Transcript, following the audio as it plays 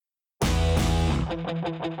Hey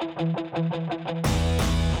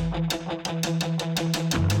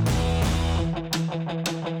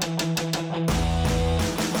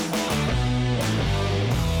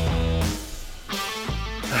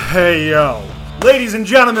yo, ladies and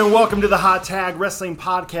gentlemen, welcome to the Hot Tag Wrestling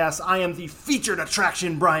Podcast. I am the featured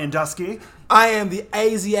attraction, Brian Dusky. I am the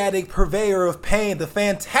Asiatic purveyor of pain, the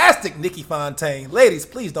fantastic Nikki Fontaine. Ladies,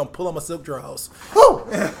 please don't pull on my silk drawers. Woo!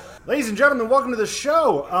 Ladies and gentlemen, welcome to the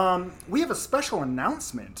show. We have a special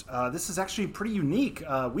announcement. This is actually pretty unique.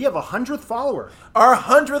 We have a 100th follower. Our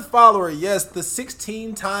 100th follower, yes, the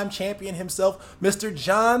 16-time champion himself, Mr.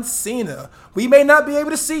 John Cena. We may not be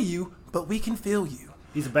able to see you, but we can feel you.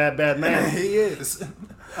 He's a bad man. He is.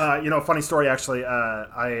 Funny story, actually.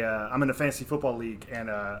 I'm in a fantasy football league, and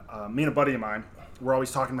me and a buddy of mine, we're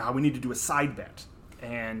always talking about how we need to do a side bet.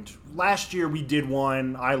 And last year we did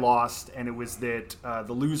one, I lost, and it was that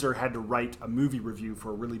the loser had to write a movie review for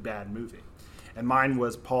a really bad movie. And mine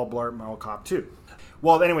was Paul Blart Mall Cop 2.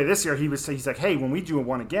 Well, anyway, this year he's like, hey, when we do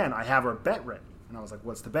one again, I have our bet ready. And I was like,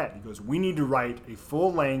 what's the bet? He goes, we need to write a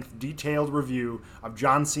full-length, detailed review of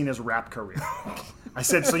John Cena's rap career. I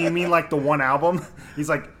said, so you mean like the one album? He's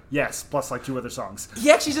like, yes, plus like 2 other songs.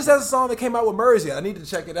 He actually just has a song that came out with Mersey. I need to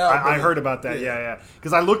check it out. I heard about that, yeah.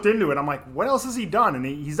 Because I looked into it. I'm like, what else has he done? And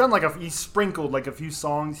he's done he's sprinkled like a few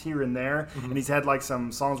songs here and there. Mm-hmm. And he's had like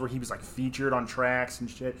some songs where he was like featured on tracks and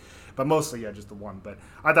shit. But mostly, just the one. But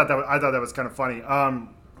I thought that was kind of funny.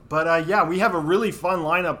 We have a really fun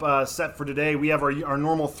lineup set for today. We have our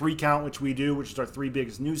normal 3 count, which we do, which is our 3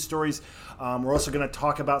 biggest news stories. We're also going to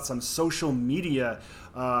talk about some social media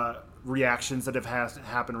reactions that have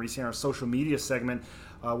happened recently in our social media segment.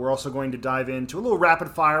 We're also going to dive into a little rapid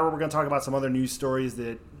fire where we're going to talk about some other news stories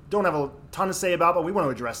that don't have a ton to say about, but we want to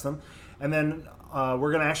address them. And then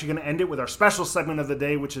we're going to end it with our special segment of the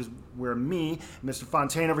day, which is where me, Mr.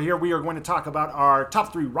 Fontaine over here, we are going to talk about our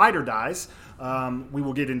top 3 ride or dies. We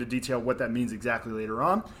will get into detail what that means exactly later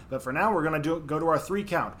on. But for now, we're going to go to our 3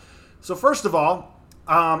 count. So first of all,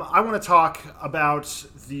 I want to talk about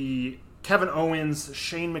the Kevin Owens,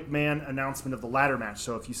 Shane McMahon announcement of the ladder match.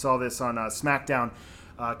 So if you saw this on SmackDown,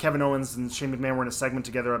 Kevin Owens and Shane McMahon were in a segment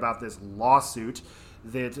together about this lawsuit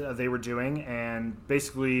that they were doing. And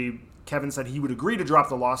basically, Kevin said he would agree to drop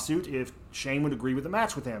the lawsuit if Shane would agree with the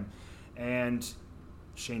match with him. And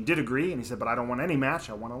Shane did agree, and he said, but I don't want any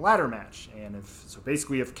match. I want a ladder match. And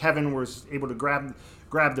if Kevin was able to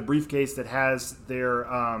grab the briefcase that has their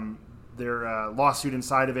lawsuit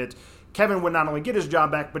inside of it, Kevin would not only get his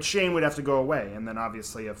job back, but Shane would have to go away. And then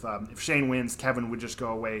obviously if Shane wins, Kevin would just go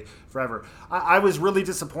away forever. I was really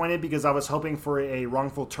disappointed because I was hoping for a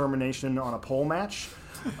wrongful termination on a pole match.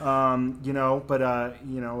 Vince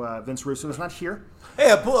Russo is not here.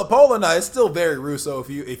 Hey, Paul and I, it's still very Russo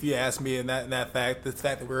if you ask me in that fact. The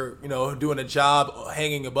fact that we're doing a job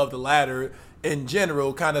hanging above the ladder in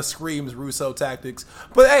general kind of screams Russo tactics.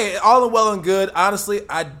 But hey, all in well and good. Honestly,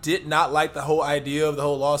 I did not like the whole idea of the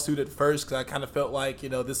whole lawsuit at first because I kind of felt like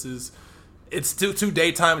it's too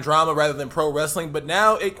daytime drama rather than pro wrestling. But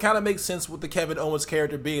now it kind of makes sense with the Kevin Owens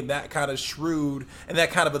character being that kind of shrewd and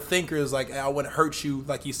that kind of a thinker. Is like, I want to hurt you,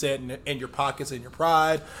 like you said, in your pockets and your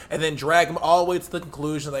pride, and then drag him all the way to the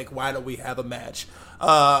conclusion, like, why don't we have a match?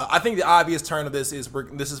 I think the obvious turn of this is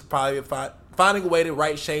probably finding a way to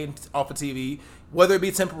write Shane off of TV, whether it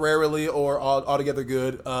be temporarily or altogether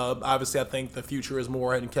good. Obviously, I think the future is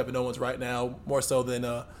more in Kevin Owens right now, more so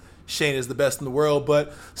than Shane is the best in the world.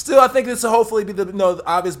 But still, I think this will hopefully be the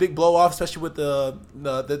obvious big blow off, especially with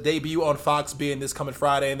the debut on Fox being this coming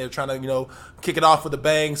Friday, and they're trying to kick it off with a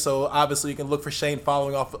bang. So obviously, you can look for Shane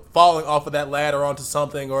falling off of that ladder onto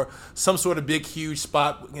something or some sort of big huge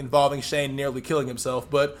spot involving Shane nearly killing himself.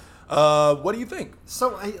 But what do you think?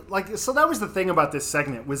 So that was the thing about this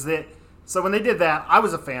segment was that. So when they did that, I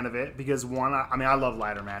was a fan of it because I love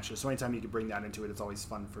ladder matches. So anytime you can bring that into it, it's always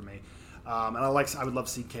fun for me. And I would love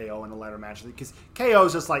to see KO in a ladder match because KO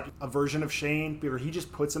is just like a version of Shane, where he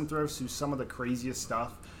just puts him through some of the craziest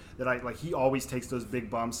stuff that he always takes those big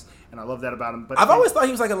bumps, and I love that about him. But I've always thought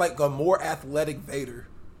he was like a more athletic Vader.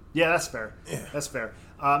 Yeah, that's fair. Yeah. That's fair.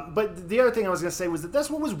 But the other thing I was going to say was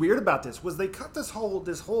that's what was weird about this was they cut this whole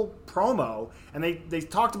promo and they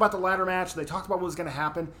talked about the ladder match, they talked about what was going to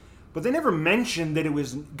happen. But they never mentioned that it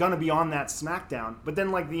was going to be on that SmackDown. But then,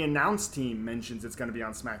 the announce team mentions it's going to be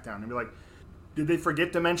on SmackDown. And you're like, did they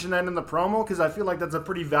forget to mention that in the promo? Because I feel like that's a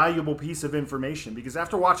pretty valuable piece of information. Because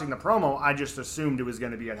after watching the promo, I just assumed it was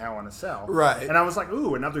going to be at Hell in a Cell. Right. And I was like,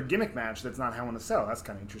 ooh, another gimmick match that's not Hell in a Cell. That's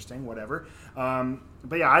kind of interesting, whatever.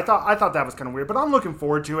 But yeah, I thought that was kind of weird. But I'm looking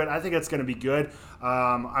forward to it. I think it's going to be good.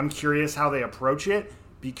 I'm curious how they approach it.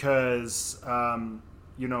 Because...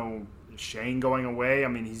 Shane going away. I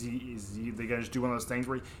mean, is they going to just do one of those things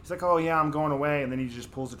where he's like, oh, yeah, I'm going away, and then he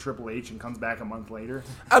just pulls a Triple H and comes back a month later?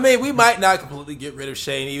 I mean, we might not completely get rid of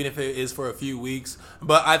Shane, even if it is for a few weeks.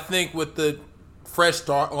 But I think with the fresh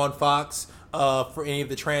start on Fox, for any of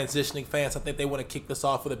the transitioning fans, I think they want to kick this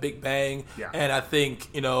off with a big bang. Yeah. And I think,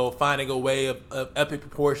 finding a way of epic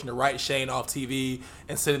proportion to write Shane off TV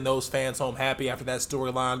and sending those fans home happy after that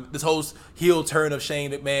storyline. This whole heel turn of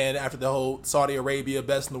Shane McMahon after the whole Saudi Arabia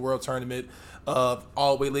Best in the World tournament,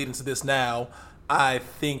 all the way leading to this now. I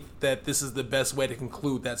think that this is the best way to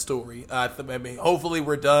conclude that story. Hopefully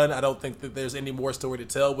we're done. I don't think that there's any more story to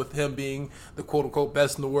tell with him being the quote-unquote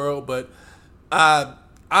best in the world. But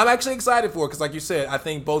I'm actually excited for it because, like you said, I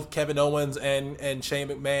think both Kevin Owens and Shane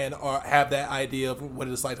McMahon have that idea of what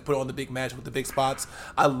it's like to put on the big match with the big spots.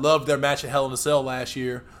 I loved their match at Hell in a Cell last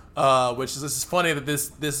year, this is funny that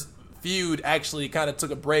this feud actually kind of took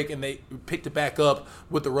a break and they picked it back up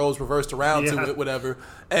with the roles reversed around to it, whatever.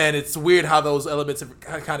 And it's weird how those elements have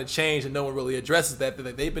kind of changed and no one really addresses that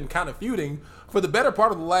they've been kind of feuding for the better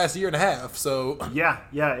part of the last year and a half. So yeah,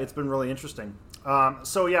 it's been really interesting. We're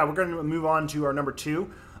going to move on to our number 2.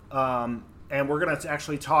 And we're going to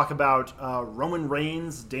actually talk about Roman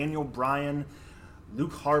Reigns, Daniel Bryan,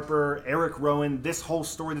 Luke Harper, Eric Rowan, this whole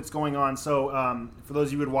story that's going on. So for those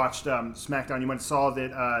of you who had watched SmackDown, you might have saw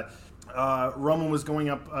that Roman was going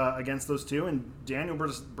up against those two, and Daniel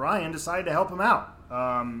Bryan decided to help him out.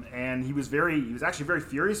 And he was actually very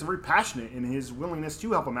furious and very passionate in his willingness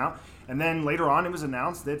to help him out. And then later on, it was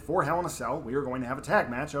announced that for Hell in a Cell, we were going to have a tag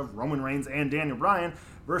match of Roman Reigns and Daniel Bryan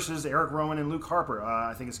versus Eric Rowan and Luke Harper.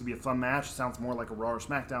 I think it's going to be a fun match. It sounds more like a Raw or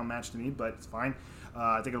SmackDown match to me, but it's fine.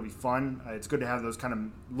 I think it'll be fun. It's good to have those kind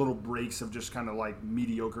of little breaks of just kind of like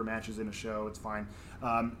mediocre matches in a show. It's fine.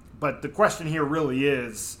 But the question here really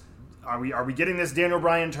is, are we getting this Daniel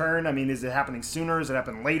Bryan turn? I mean, is it happening sooner? Is it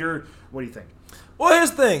happening later? What do you think? Well,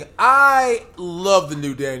 here's the thing. I love the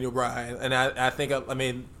new Daniel Bryan, and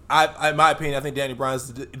in my opinion, I think Daniel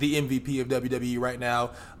Bryan's the MVP of WWE right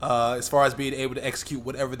now. As far as being able to execute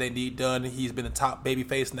whatever they need done, he's been the top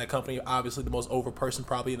babyface in that company. Obviously, the most over person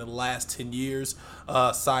probably in the last 10 years,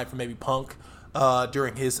 aside from maybe Punk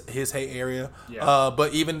during his Hey area. Yeah.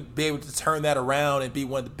 But even be able to turn that around and be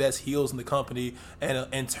one of the best heels in the company, and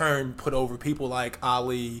in turn put over people like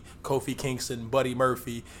Ali, Kofi Kingston, Buddy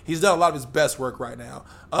Murphy. He's done a lot of his best work right now.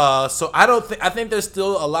 So I think there's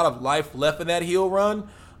still a lot of life left in that heel run.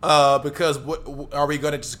 Because what are we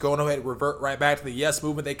going to just go ahead and revert right back to the yes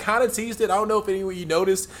movement? They kind of teased it. I don't know if anyone you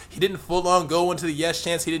noticed. He didn't full on go into the yes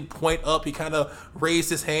chants. He didn't point up. He kind of raised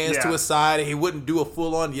his hands to his side, and he wouldn't do a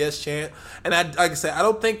full on yes chant. And like I said, I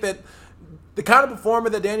don't think that the kind of performer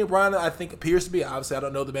that Daniel Bryan I think appears to be. Obviously, I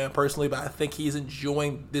don't know the man personally, but I think he's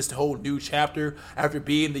enjoying this whole new chapter after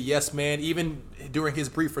being the yes man, even during his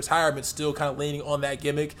brief retirement, still kind of leaning on that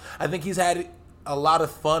gimmick. I think he's had a lot of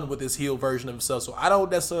fun with this heel version of himself. So I don't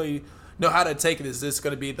necessarily know how to take it. Is this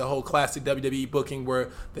going to be the whole classic WWE booking where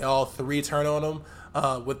they all three turn on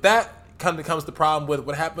him? With that kind of comes the problem with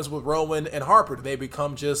what happens with Rowan and Harper. Do they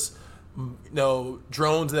become just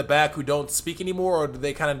drones in the back who don't speak anymore, or do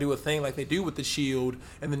they kind of do a thing like they do with the Shield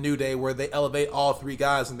and the New Day where they elevate all three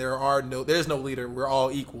guys and there's no leader, we're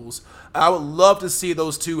all equals? I would love to see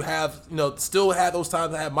those two have still have those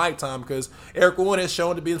times that have mic time, because Eric Rowan has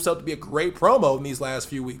shown to be himself to be a great promo in these last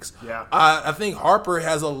few weeks. Yeah, I think Harper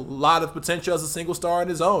has a lot of potential as a single star in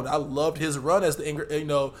his own. I loved his run as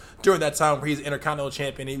during that time where he's Intercontinental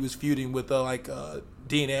Champion. He was feuding with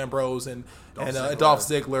Dean Ambrose and Dolph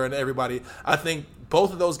Ziggler and everybody. I think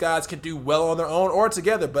both of those guys can do well on their own or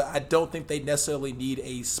together, but I don't think they necessarily need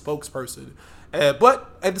a spokesperson. But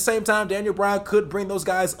at the same time, Daniel Bryan could bring those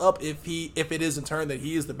guys up if it is in turn that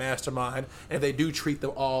he is the mastermind, and they do treat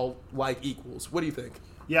them all like equals. What do you think?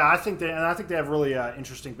 Yeah, I think they have really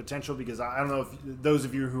interesting potential, because I don't know if those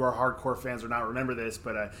of you who are hardcore fans or not remember this,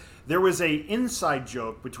 but there was a inside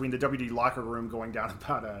joke between the WWE locker room going down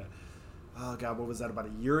about what was that, about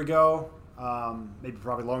a year ago? Maybe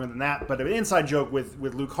probably longer than that, but an inside joke with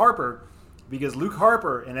Luke Harper, because Luke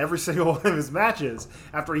Harper in every single one of his matches,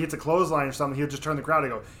 after he hits a clothesline or something, he would just turn the crowd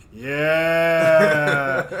and go,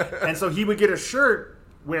 yeah. And so he would get a shirt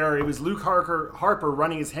where it was Luke Harper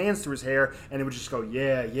running his hands through his hair, and it would just go,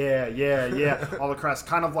 yeah, yeah, yeah, yeah, all across,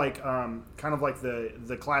 kind of like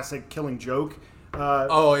the classic Killing Joke. I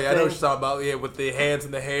know what you're talking about. Yeah, with the hands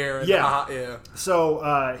in the hair. And yeah. So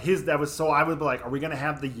I would be like, are we gonna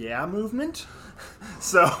have the yeah movement?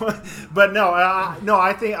 So, but no.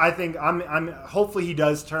 I think I'm. Hopefully he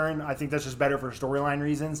does turn. I think that's just better for storyline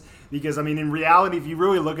reasons, because I mean, in reality, if you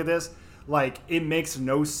really look at this, like it makes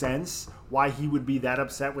no sense why he would be that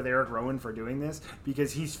upset with Eric Rowan for doing this,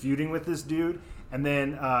 because he's feuding with this dude, and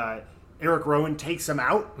then Eric Rowan takes him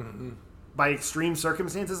out by extreme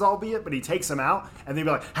circumstances, albeit, but he takes him out, and they'd be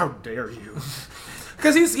like, "How dare you?"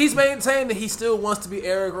 Because he's maintained that he still wants to be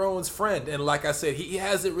Eric Rowan's friend. And like I said, he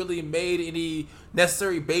hasn't really made any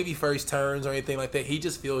necessary babyface turns or anything like that. He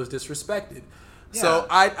just feels disrespected. Yeah. So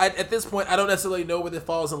I at this point, I don't necessarily know where it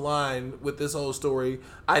falls in line with this whole story.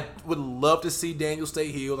 I would love to see Daniel stay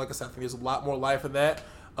healed. Like I said, I think there's a lot more life in that.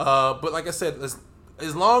 But like I said,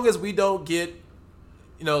 as long as we don't get,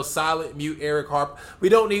 silent mute Eric Harper, we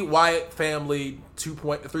don't need Wyatt family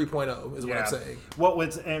 3.0 is what I'm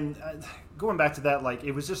saying. Going back to that, like,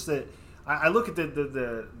 it was just that I look at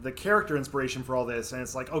the character inspiration for all this, and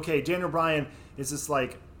it's like, okay, Daniel Bryan is just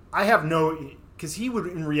like, I have no, because he would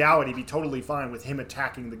in reality be totally fine with him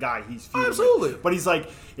attacking the guy he's feuding Absolutely. with. But he's like,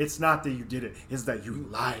 it's not that you did it, it's that you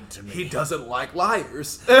lied to me. He doesn't like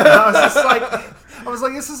liars. I was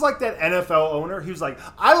like, this is like that NFL owner who's like,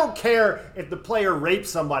 I don't care if the player rapes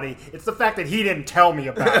somebody, it's the fact that he didn't tell me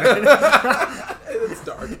about it. It's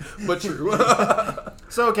dark, but true.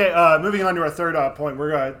 So, okay, moving on to our third point,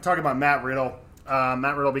 we're going to talk about Matt Riddle.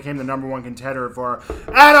 Matt Riddle became the number one contender for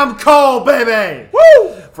Adam Cole, baby!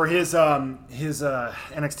 Woo! For his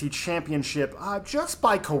NXT championship, just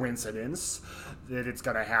by coincidence that it's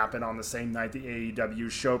going to happen on the same night the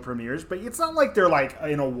AEW show premieres. But it's not like they're like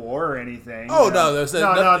in a war or anything. Oh, no.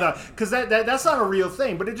 No. Because that's not a real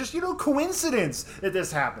thing. But it just, coincidence that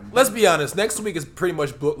this happened. Let's be honest. Next week is pretty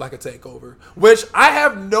much booked like a takeover, which I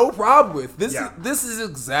have no problem with. This is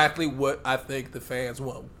exactly what I think the fans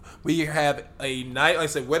want. We have a night, like I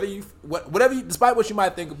said, despite what you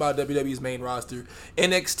might think about WWE's main roster,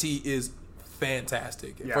 NXT is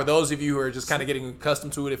fantastic. Yeah. For those of you who are just kind of getting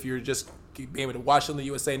accustomed to it, if you're just being able to watch on the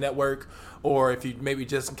USA Network, or if you maybe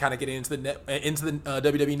just kind of get into the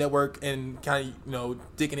WWE Network and kind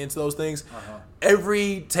of digging into those things,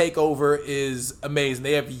 every takeover is amazing.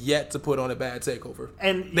 They have yet to put on a bad takeover,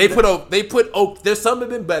 and there's some have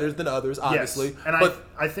been better than others, obviously. Yes. And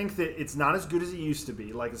I think that it's not as good as it used to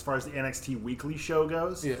be, like as far as the NXT weekly show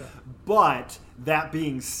goes. Yeah. But that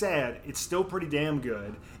being said, it's still pretty damn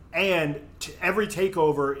good, and every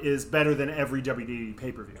takeover is better than every WWE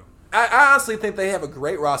pay-per-view. I honestly think they have a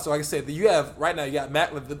great roster. Like I said, you got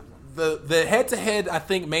Matt with the head-to-head, I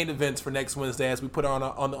think, main events for next Wednesday, as we put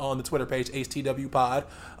on the Twitter page, HTW Pod.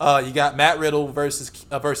 You got Matt Riddle versus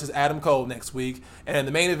Adam Cole next week, and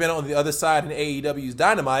the main event on the other side in AEW's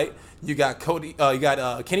Dynamite, you got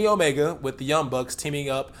Kenny Omega with the Young Bucks teaming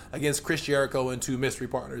up against Chris Jericho and two mystery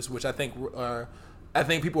partners, which I think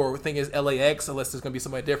people are thinking is LAX, unless there's going to be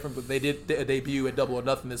somebody different, but they did a debut at Double or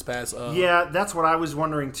Nothing this past. Yeah, that's what I was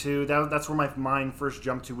wondering too. That's where my mind first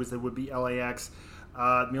jumped to, was that it would be LAX.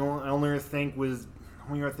 The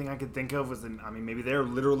only other thing I could think of was that, maybe they're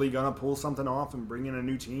literally gonna pull something off and bring in a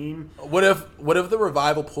new team. What if the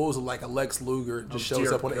Revival pulls like a Lex Luger and just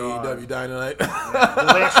shows up on AEW Dynamite? Yeah.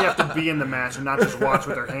 Well, they actually have to be in the match and not just watch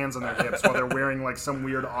with their hands on their hips while they're wearing like some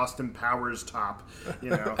weird Austin Powers top,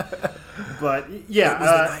 But yeah, it was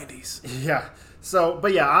the 90s. Yeah. So,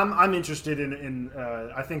 but yeah, I'm interested in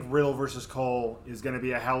I think Riddle versus Cole is going to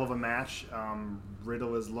be a hell of a match.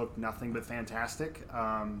 Riddle has looked nothing but fantastic.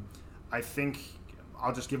 I think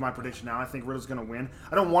I'll just give my prediction now. I think Riddle's going to win.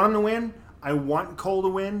 I don't want him to win. I want Cole to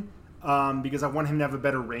win because I want him to have a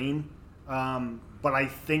better reign. But I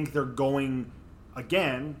think they're going,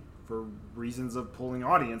 again, for reasons of pulling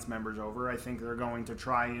audience members over, I think they're going to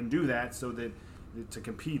try and do that so that to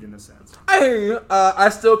compete in a sense. I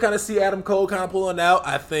still kind of see Adam Cole kind of pulling out.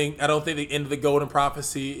 I don't think the end of the Golden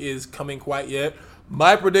Prophecy is coming quite yet.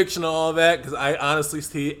 My prediction on all that, because I honestly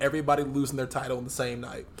see everybody losing their title on the same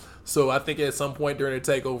night. So I think at some point during the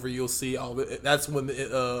takeover, you'll see all of it. That's when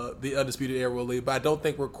the Undisputed Era will leave. But I don't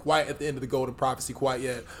think we're quite at the end of the Golden Prophecy quite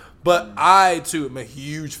yet. But I, too, am a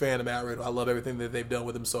huge fan of Matt Riddle. I love everything that they've done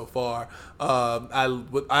with him so far.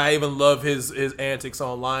 I even love his antics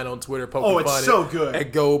online on Twitter, poking fun so good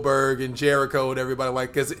at Goldberg and Jericho and everybody,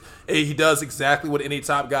 because he does exactly what any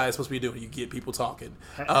top guy is supposed to be doing. You get people talking.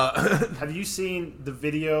 Have you seen the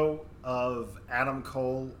video of Adam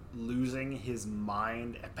Cole losing his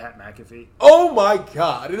mind at Pat McAfee? Oh my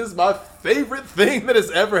God, it is my favorite thing that has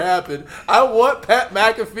ever happened. I want Pat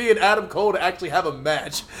McAfee and Adam Cole to actually have a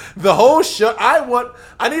match. The whole show,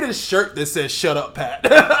 I need a shirt that says "Shut up, Pat."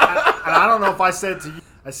 I don't know if I said to you,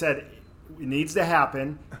 I said it needs to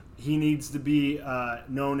happen. He needs to be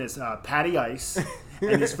known as Patty Ice,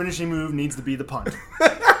 and his finishing move needs to be the punt.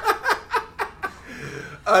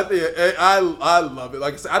 I love it.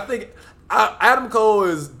 Like I said, Adam Cole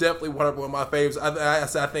is definitely one of my favorites.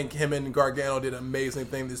 I think him and Gargano did an amazing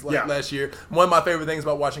thing last year. One of my favorite things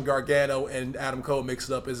about watching Gargano and Adam Cole mixed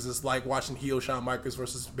up is just like watching heel Shawn Michaels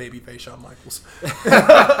versus babyface Shawn Michaels.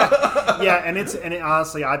 Yeah, and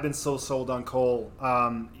honestly, I've been so sold on Cole.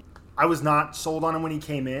 I was not sold on him when he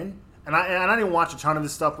came in, and I didn't watch a ton of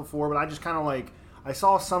his stuff before, but I just kind of like I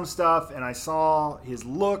saw some stuff and I saw his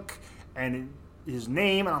look and his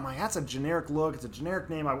name, and I'm like, that's a generic look. It's a generic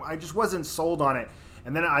name. I just wasn't sold on it.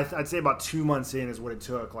 And then I'd say about 2 months in is what it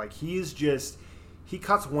took. Like, he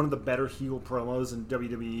cuts one of the better heel promos in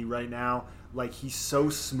WWE right now. Like, he's so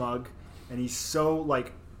smug, and he's so,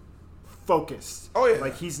 like, focused. Oh, yeah.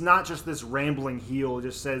 Like, he's not just this rambling heel who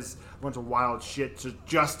just says a bunch of wild shit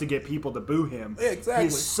just to get people to boo him. Yeah, exactly.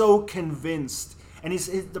 He's so convinced. And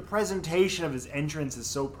the presentation of his entrance is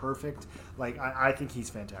so perfect. Like, I think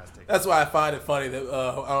he's fantastic. That's why I find it funny that,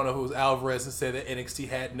 I don't know who was Alvarez that said that NXT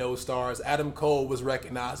had no stars. Adam Cole was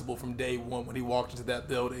recognizable from day one when he walked into that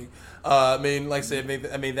building. I mean, like I said,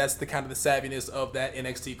 that's the kind of the savviness of that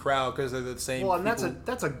NXT crowd because they're the same Well, and people.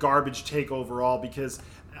 that's a garbage take overall because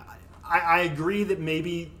I agree that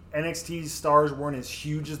maybe NXT's stars weren't as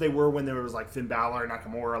huge as they were when there was like Finn Balor,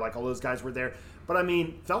 Nakamura, like all those guys were there. But I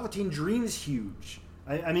mean, Velveteen Dream's huge.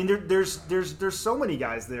 I mean, there's so many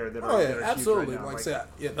guys there that are. That are absolutely. Huge right now. Like I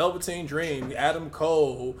said, Velveteen Dream, Adam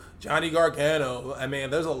Cole, Johnny Gargano. I mean,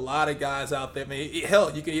 there's a lot of guys out there. I mean,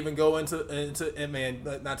 hell, you can even go into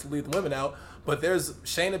not to leave the women out, but there's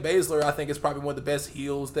Shayna Baszler. I think is probably one of the best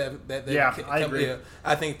heels that I agree. Yeah,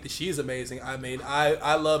 I think that she's amazing. I mean,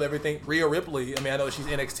 I love everything. Rhea Ripley. I mean, I know she's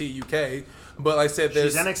NXT UK, but like I said,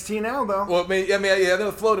 she's NXT now though. Well,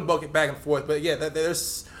 they're floating back and forth, but yeah,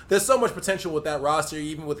 there's so much potential with that roster,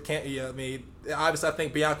 even with obviously I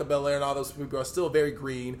think Bianca Belair and all those people are still very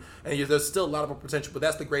green, and there's still a lot of potential. But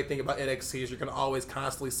that's the great thing about NXT is you're going to always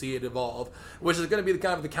constantly see it evolve, which is going to be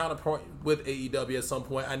the counterpoint with AEW at some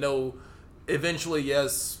point. I know eventually,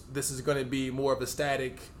 yes, this is going to be more of a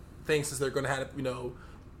static thing since they're going to have,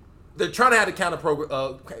 they're trying to have a counter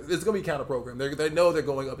program. It's going to be a counter program. They know they're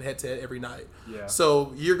going up head to head every night. Yeah.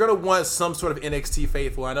 So you're going to want some sort of NXT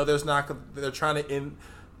faithful. I know they're trying to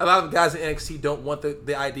a lot of the guys in NXT don't want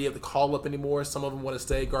the idea of the call up anymore. Some of them want to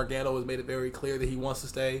stay. Gargano has made it very clear that he wants to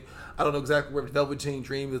stay. I don't know exactly where Velveteen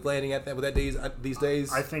Dream is landing at these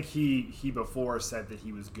days. I think he before said that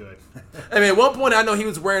he was good. I mean, at one point I know he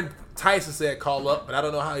was wearing tights and said call up, but I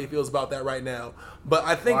don't know how he feels about that right now. But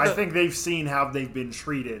I think they've seen how they've been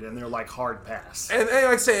treated, and they're like hard pass. And like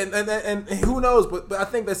I said, and who knows? But I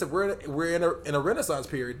think they said we're in a renaissance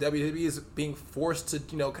period. WWE is being forced to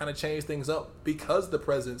kind of change things up because of the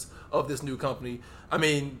presence of this new company. I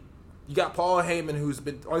mean, you got Paul Heyman, who's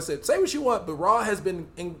been, like I said, say what you want, but Raw has been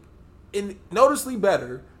in noticeably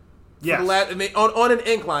better. Yes. On an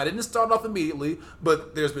incline. It didn't start off immediately,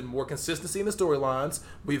 but there's been more consistency in the storylines.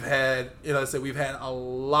 We've had, we've had a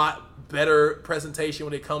lot better presentation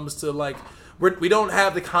when it comes to we don't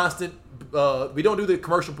have the constant. We don't do the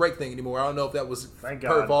commercial break thing anymore. I don't know if that was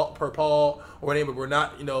per Paul or anything, but we're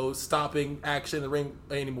not stopping action in the ring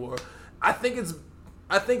anymore. I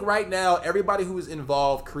think right now everybody who is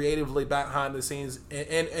involved creatively behind the scenes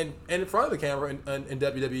and in front of the camera in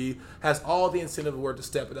WWE has all the incentive to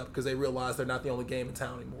step it up because they realize they're not the only game in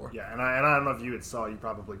town anymore. Yeah, and I don't know if you saw, you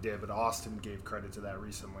probably did, but Austin gave credit to that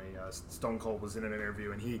recently. Stone Cold was in an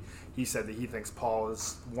interview and he said that he thinks Paul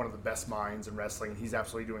is one of the best minds in wrestling and he's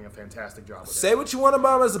absolutely doing a fantastic job with it. Say what you want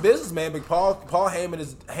about him as a businessman, but Paul Heyman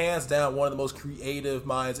is hands down one of the most creative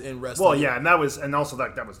minds in wrestling. Well, yeah, and that was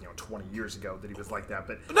 20 years ago that he was like that.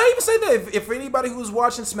 But not even say that. If anybody who was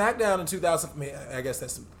watching SmackDown in 2000, I guess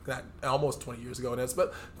that's not almost 20 years ago,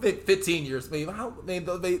 but 15 years. During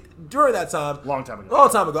that time, long time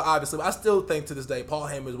ago, obviously. But I still think to this day, Paul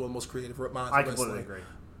Heyman is one of the most creative minds. I completely agree.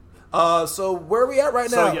 So where are we at right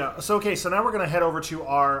now? So now we're gonna head over to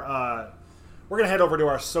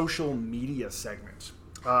our social media segment.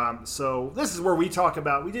 So this is where we talk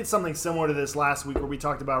about. We did something similar to this last week, where we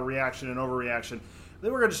talked about reaction and overreaction.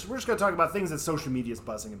 Then we're just going to talk about things that social media is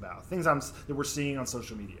buzzing about, things that we're seeing on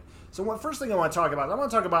social media. So first thing I want to talk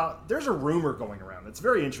about, there's a rumor going around. It's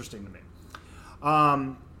very interesting to me.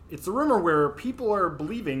 It's a rumor where people are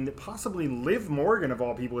believing that possibly Liv Morgan, of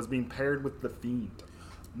all people, is being paired with The Fiend.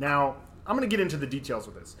 Now, I'm going to get into the details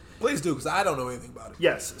of this. Please do, because I don't know anything about it.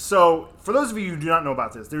 Yes. So for those of you who do not know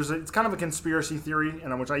about this, it's kind of a conspiracy theory,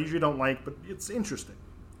 and which I usually don't like, but it's interesting.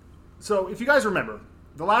 So if you guys remember,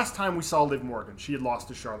 the last time we saw Liv Morgan, she had lost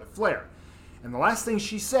to Charlotte Flair. And the last thing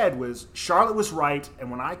she said was, Charlotte was right,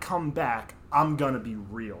 and when I come back, I'm going to be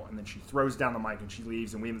real. And then she throws down the mic and she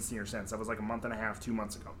leaves, and we haven't seen her since. That was like a month and a half, 2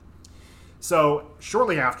 months ago. So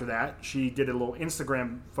shortly after that, she did a little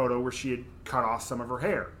Instagram photo where she had cut off some of her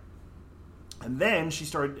hair. And then she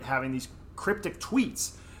started having these cryptic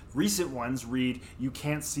tweets. Recent ones read, "You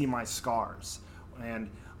can't see my scars." And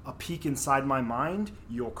 "A peek inside my mind,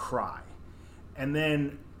 you'll cry." And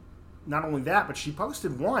then not only that, but she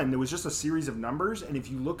posted one that was just a series of numbers. And if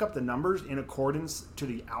you look up the numbers in accordance to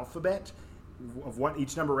the alphabet of what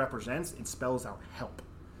each number represents, it spells out help.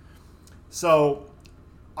 So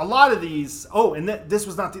a lot of these, this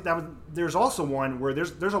was not, there's also one where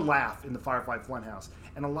there's a laugh in the Firefly Funhouse.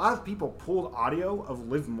 And a lot of people pulled audio of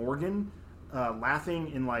Liv Morgan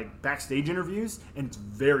laughing in like backstage interviews, and it's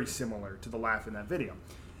very similar to the laugh in that video.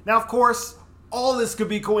 Now, of course, all this could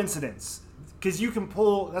be coincidence, because you can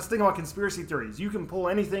pull, that's the thing about conspiracy theories, you can pull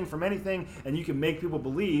anything from anything, and you can make people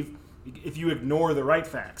believe if you ignore the right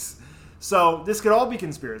facts. So this could all be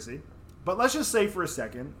conspiracy, but let's just say for a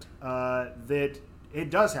second that it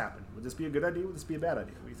does happen. Would this be a good idea? Would this be a bad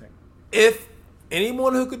idea? What do you think? If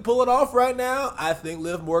anyone who could pull it off right now, I think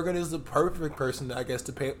Liv Morgan is the perfect person, I guess,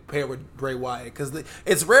 to pair with Bray Wyatt. Because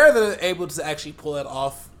it's rare that they're able to actually pull it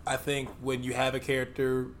off, I think, when you have a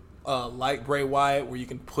character like Bray Wyatt, where you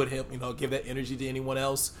can put him, give that energy to anyone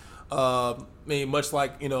else. Much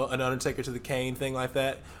like, an Undertaker to the Kane thing like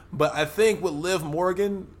that. But I think with Liv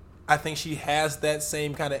Morgan, I think she has that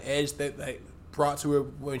same kind of edge that brought to her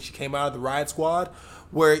when she came out of the Riot Squad,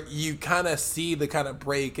 where you kind of see the kind of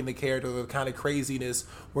break in the character, the kind of craziness,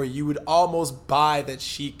 where you would almost buy that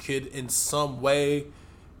she could in some way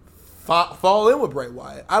fall in with Bray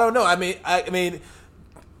Wyatt. I don't know. I mean,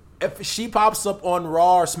 if she pops up on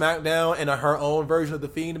Raw or SmackDown in her own version of the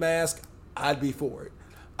Fiend mask, I'd be for it.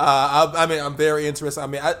 I'm very interested.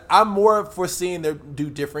 I'm more for seeing them do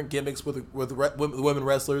different gimmicks with women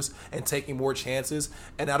wrestlers and taking more chances.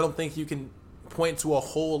 And I don't think you can point to a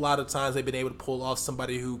whole lot of times they've been able to pull off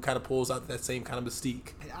somebody who kind of pulls out that same kind of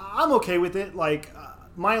mystique. I'm okay with it.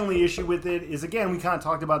 My only issue with it is, again, we kind of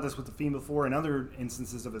talked about this with the Fiend before in other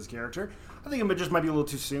instances of his character. I think it just might be a little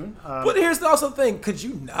too soon. But here's also the thing. Could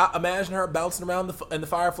you not imagine her bouncing around in the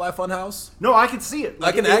Firefly Funhouse? No, I can see it.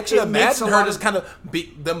 I can actually imagine her just kind of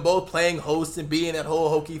them both playing hosts and being that whole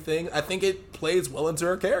hokey thing. I think it plays well into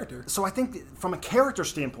her character. So I think that from a character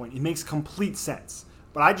standpoint, it makes complete sense.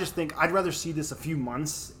 But I just think I'd rather see this a few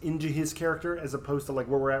months into his character as opposed to where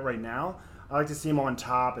we're at right now. I like to see him on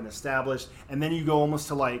top and established, and then you go almost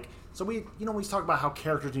to so we talk about how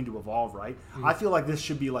characters need to evolve, right? Mm-hmm. I feel like this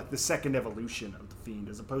should be the second evolution of the Fiend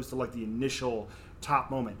as opposed to the initial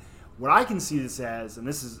top moment. What I can see this as, and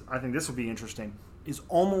I think this would be interesting, is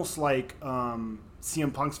almost like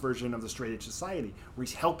CM Punk's version of the Straight Edge Society, where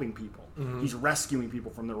he's helping people, he's rescuing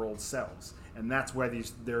people from their old selves. And that's why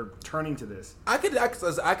they're turning to this. I can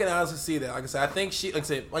honestly see that. Like I said, I think she, like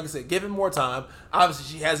I said, given more time.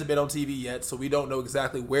 Obviously, she hasn't been on TV yet, so we don't know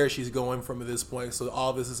exactly where she's going from at this point. So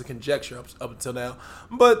all this is a conjecture up until now.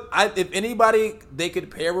 But if anybody they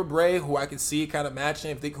could pair with Bray, who I could see kind of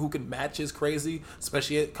matching, who could match his crazy,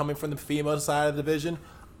 especially coming from the female side of the division,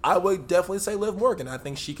 I would definitely say Liv Morgan. I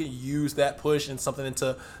think she could use that push and something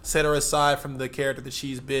to set her aside from the character that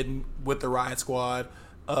she's been with the Riot Squad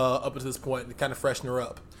up to this point and kind of freshen her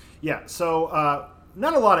up. Yeah, so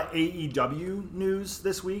not a lot of AEW news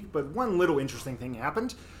this week, but one little interesting thing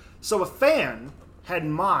happened. So a fan had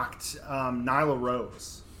mocked Nyla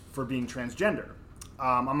Rose for being transgender.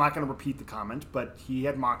 I'm not going to repeat the comment, but he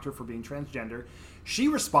had mocked her for being transgender. She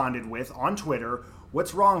responded with, on Twitter,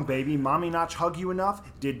 "What's wrong, baby? Mommy not hug you enough?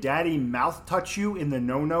 Did daddy mouth touch you in the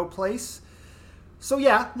no-no place?" So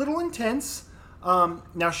yeah, little intense.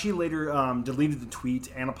 Now, she later deleted the tweet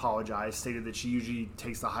and apologized, stated that she usually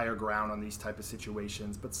takes the higher ground on these type of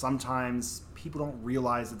situations, but sometimes people don't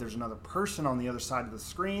realize that there's another person on the other side of the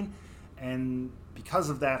screen, and because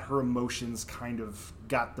of that, her emotions kind of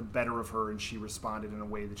got the better of her, and she responded in a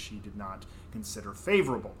way that she did not consider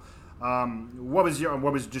favorable. What was your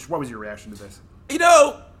reaction to this?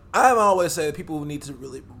 I've always said that people need to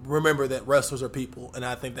really remember that wrestlers are people, and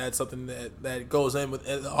I think that's something that goes in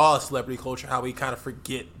with all celebrity culture, how we kind of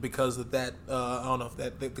forget because of that. I don't know if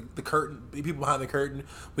that the curtain, the people behind the curtain,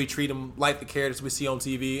 we treat them like the characters we see on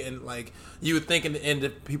TV, and you would think in the end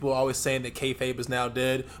that people are always saying that kayfabe is now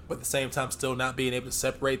dead, but at the same time still not being able to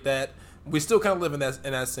separate that. We still kind of live in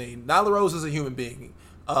that scene. Nyla Rose is a human being.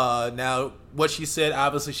 Now, what she said,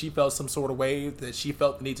 obviously she felt some sort of way that she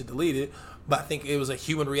felt the need to delete it. but I think it was a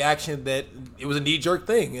human reaction that it was a knee-jerk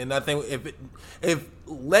thing. And I think if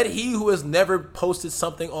let he who has never posted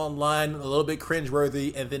something online a little bit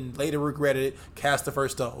cringeworthy and then later regretted it cast the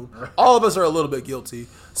first stone. All of us are a little bit guilty.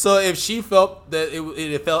 So if she felt that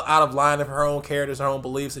it felt out of line of her own characters, her own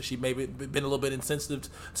beliefs, that she maybe been a little bit insensitive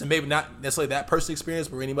to maybe not necessarily that person's experience,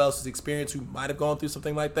 but anybody else's experience who might have gone through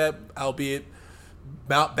something like that, albeit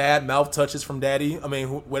bad mouth touches from daddy. I mean,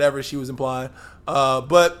 whatever she was implying.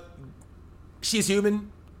 But she's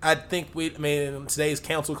human. I think in today's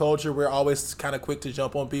cancel culture, we're always kind of quick to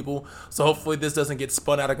jump on people. So hopefully this doesn't get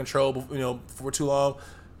spun out of control, for too long.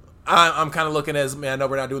 I'm kind of looking as, I know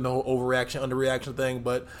we're not doing the whole overreaction, underreaction thing,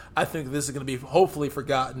 but I think this is going to be hopefully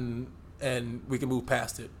forgotten and we can move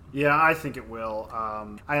past it. Yeah, I think it will.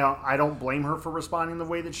 I don't blame her for responding the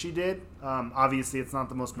way that she did. Obviously, it's not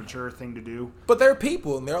the most mature thing to do. But they're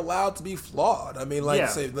people, and they're allowed to be flawed. I mean, I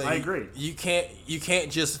agree. You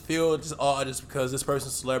can't just feel just because this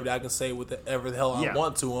person's a celebrity, I can say whatever the hell I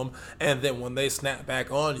want to them, and then when they snap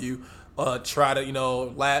back on you, try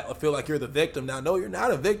to feel like you're the victim. Now, no, you're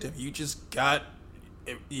not a victim. You just got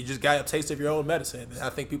a taste of your own medicine. And I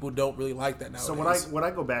think people don't really like that nowadays. So what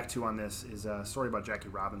I go back to on this is a story about Jackie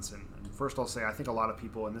Robinson. And first I'll say I think a lot of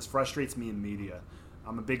people, and this frustrates me in media.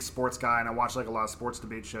 I'm a big sports guy, and I watch a lot of sports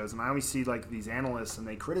debate shows, and I always see these analysts, and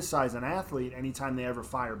they criticize an athlete anytime they ever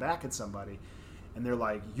fire back at somebody. And they're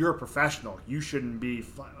like, you're a professional. You shouldn't be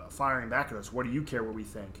firing back at us. What do you care what we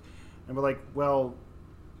think? And we're like, well,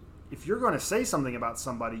 if you're going to say something about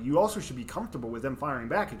somebody, you also should be comfortable with them firing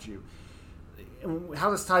back at you. And how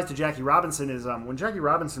this ties to Jackie Robinson is when Jackie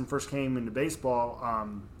Robinson first came into baseball,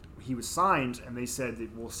 he was signed, and they said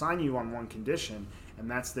that we'll sign you on one condition, and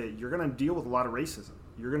that's that you're going to deal with a lot of racism.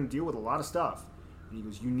 You're going to deal with a lot of stuff. And he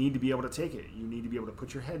goes, you need to be able to take it. You need to be able to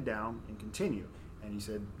put your head down and continue. And he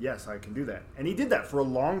said, yes, I can do that. And he did that for a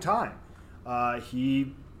long time.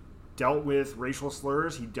 He dealt with racial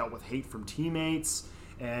slurs. He dealt with hate from teammates.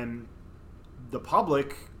 And the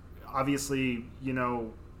public, obviously,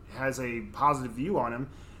 has a positive view on him,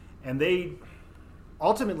 and they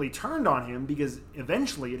ultimately turned on him because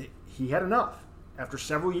eventually he had enough. After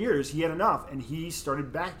several years, he had enough, and he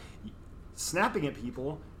started back snapping at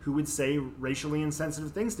people who would say racially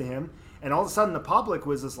insensitive things to him, and all of a sudden the public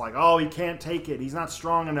was just like, oh, he can't take it, he's not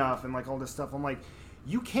strong enough, and all this stuff. I'm like,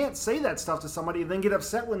 you can't say that stuff to somebody and then get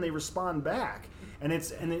upset when they respond back. And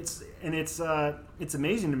it's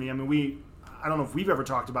amazing to me. I mean, I don't know if we've ever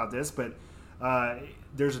talked about this, but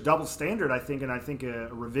there's a double standard, I think, and I think a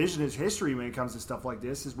revisionist history when it comes to stuff like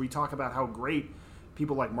this is we talk about how great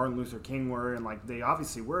people like Martin Luther King were, and they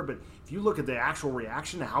obviously were, but if you look at the actual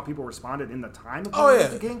reaction to how people responded in the time of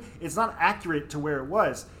Martin Luther King, it's not accurate to where it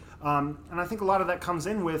was. And I think a lot of that comes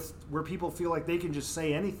in with where people feel like they can just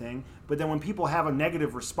say anything, but then when people have a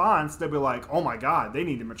negative response, they'll be like, "Oh my God, they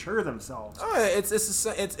need to mature themselves." It's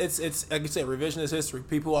like you said, revisionist history.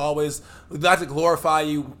 People always like to glorify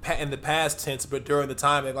you in the past tense, but during the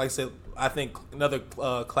time, like I said, I think another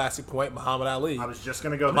classic point, Muhammad Ali. I was just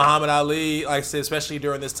gonna go there. Muhammad Ali, like I said, especially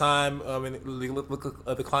during this time, look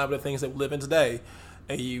at the climate of things that we live in today.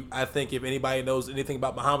 And I think if anybody knows anything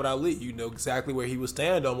about Muhammad Ali, you know exactly where he would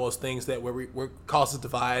stand on most things that where causes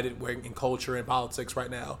divide in culture and politics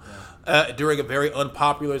right now. Yeah. During a very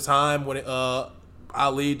unpopular time when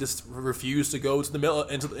Ali just refused to go to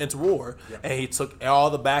the into war, and he took all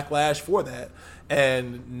the backlash for that.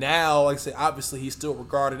 And now, like I said, obviously he's still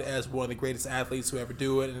regarded as one of the greatest athletes who ever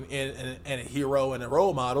do it, and a hero and a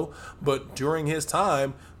role model. But during his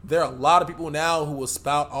time, there are a lot of people now who will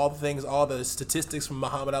spout all the statistics from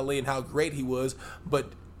Muhammad Ali and how great he was.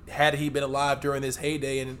 But had he been alive during this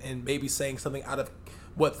heyday and maybe saying something out of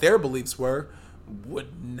what their beliefs were,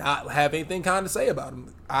 would not have anything kind to say about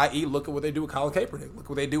him. I.e., look at what they do with Colin Kaepernick. Look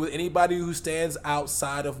what they do with anybody who stands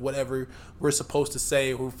outside of whatever we're supposed to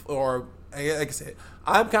say, or like I said,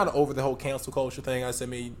 I'm kind of over the whole cancel culture thing. I said,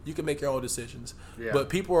 you can make your own decisions,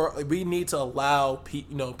 but we need to allow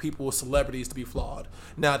people, celebrities, to be flawed.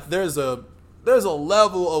 Now, there's a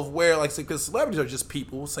level of where, like I said, because celebrities are just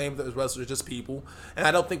people, same as wrestlers are just people, and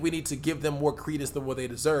I don't think we need to give them more credence than what they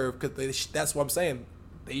deserve, because that's what I'm saying.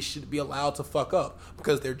 They should be allowed to fuck up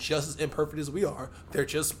because they're just as imperfect as we are. They're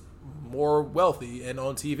just more wealthy and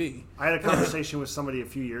on TV. I had a conversation with somebody a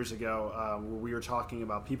few years ago where we were talking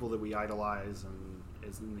about people that we idolize and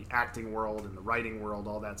is in the acting world and the writing world,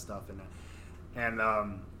 all that stuff. And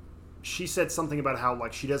she said something about how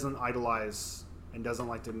she doesn't idolize and doesn't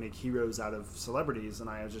like to make heroes out of celebrities. And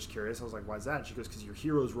I was just curious. I was like, why is that? And she goes, because your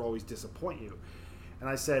heroes will always disappoint you. And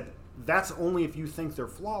I said, that's only if you think they're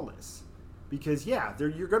flawless. because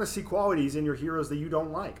you're going to see qualities in your heroes that you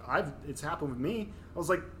don't like. It's happened with me. I was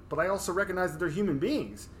like, but I also recognize that they're human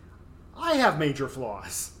beings. I have major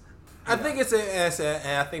flaws. I think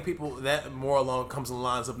and I think people that more along comes in the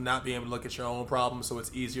lines of not being able to look at your own problems, so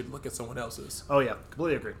it's easier to look at someone else's. Oh yeah,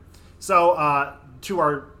 completely agree. So to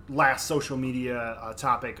our last social media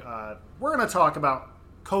topic, we're going to talk about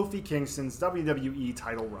Kofi Kingston's WWE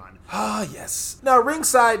title run. Ah, yes. Now,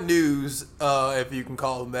 ringside news, if you can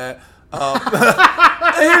call them that.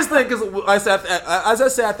 Here's the thing, because as I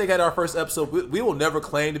said, I think at our first episode, we will never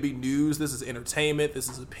claim to be news. This is entertainment. This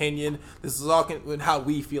is opinion. This is all how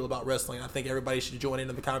we feel about wrestling. I think everybody should join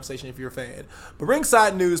into the conversation if you're a fan. But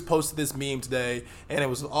Ringside News posted this meme today, and it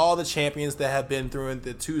was all the champions that have been through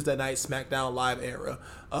the Tuesday Night SmackDown Live era,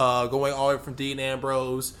 going all the way from Dean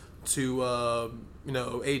Ambrose to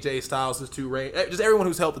AJ Styles to Ray, just everyone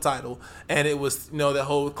who's held the title. And it was, that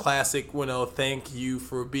whole classic, thank you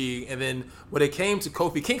for being. And then when it came to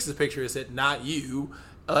Kofi Kingston's picture, it said, not you,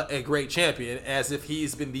 a great champion, as if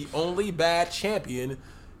he's been the only bad champion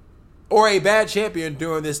or a bad champion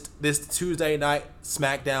during this Tuesday Night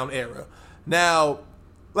SmackDown era. Now,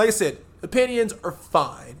 like I said, opinions are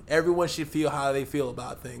fine. Everyone should feel how they feel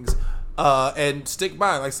about things. And stick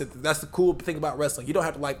by, like I said, that's the cool thing about wrestling. You don't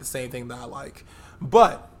have to like the same thing that I like.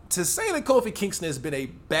 But to say that Kofi Kingston has been a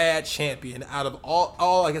bad champion out of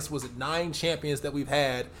all I guess, was it 9 champions that we've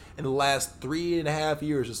had in the last 3.5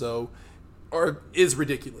 years or so, is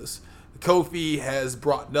ridiculous. Kofi has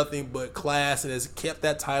brought nothing but class and has kept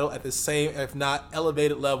that title at the same, if not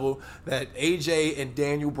elevated level, that AJ and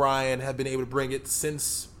Daniel Bryan have been able to bring it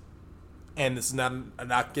since, and this is not a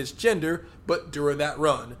knock against gender, but during that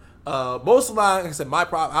run. Most of my, like I said, my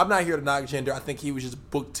problem, I'm not here to knock gender. I think he was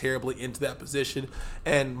just booked terribly into that position.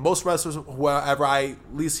 And most wrestlers, whenever I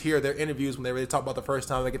at least hear their interviews when they really talk about the first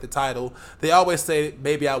time they get the title, they always say,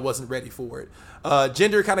 maybe I wasn't ready for it.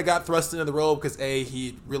 Jinder kind of got thrust into the role because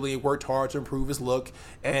he really worked hard to improve his look,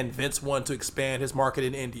 and Vince wanted to expand his market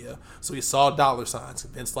in India. So he saw dollar signs.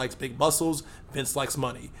 Vince likes big muscles. Vince likes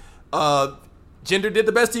money. Jinder did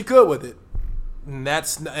the best he could with it. And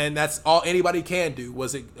that's all anybody can do.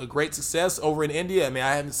 Was it a great success over in India? I mean,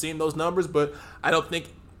 I haven't seen those numbers, but I don't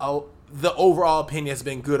think the overall opinion has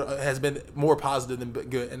been good. Has been more positive than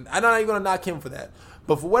good, and I'm not even going to knock him for that.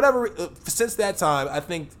 But for whatever, since that time, I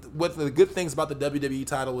think what the good things about the WWE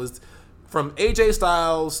title is, from AJ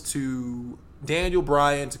Styles to Daniel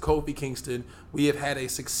Bryan to Kofi Kingston, we have had a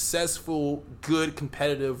successful, good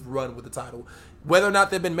competitive run with the title. Whether or not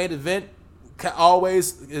they've been main event,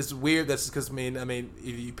 always is weird. That's because I mean,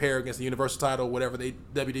 if you pair against the Universal title, whatever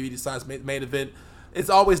WWE decides main event, it's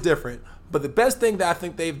always different. But the best thing that I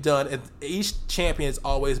think they've done, and each champion has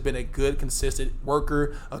always been a good, consistent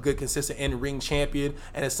worker, a good, consistent in-ring champion,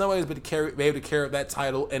 and in some ways be able to carry that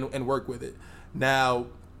title and work with it. Now,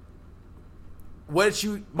 what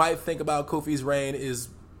you might think about Kofi's reign is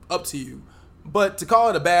up to you, but to call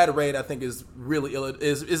it a bad reign, I think is really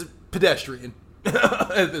is pedestrian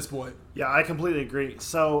at this point. Yeah, I completely agree.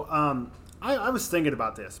 So I was thinking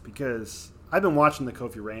about this because I've been watching the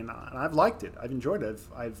Kofi reign, and I've liked it. I've enjoyed it.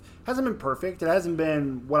 Hasn't been perfect. It hasn't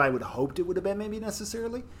been what I would have hoped it would have been, maybe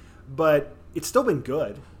necessarily, but it's still been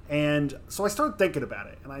good. And so I started thinking about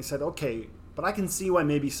it, and I said, okay, but I can see why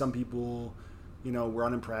maybe some people, were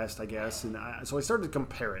unimpressed, I guess. And so I started to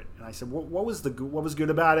compare it, and I said, what was good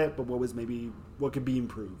about it, but what could be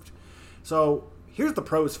improved? So here's the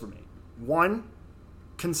pros for me. One,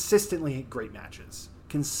 consistently great matches.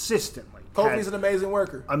 Consistently. Kofi's an amazing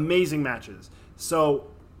worker. Amazing matches.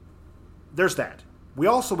 So there's that. We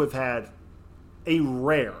also have had a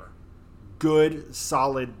rare, good,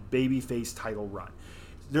 solid babyface title run.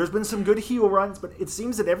 There's been some good heel runs, but it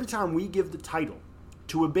seems that every time we give the title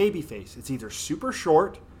to a babyface, it's either super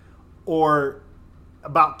short or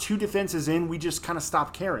about 2 defenses in, we just kind of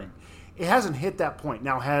stop caring. It hasn't hit that point.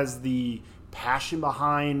 Now, has the passion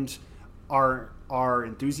behind our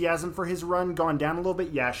enthusiasm for his run gone down a little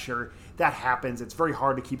bit? Yeah, sure. That happens. It's very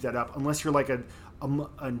hard to keep that up unless you're like a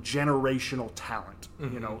generational talent.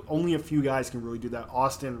 Mm-hmm. Only a few guys can really do that.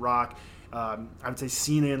 Austin, Rock, I would say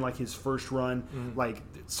Cena in like his first run, like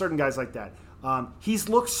certain guys like that. He's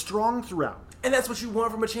looked strong throughout. And that's what you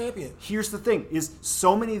want from a champion. Here's the thing, is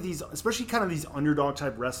so many of these, especially kind of these underdog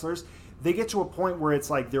type wrestlers, they get to a point where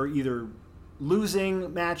it's like they're either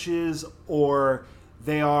losing matches or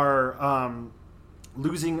they are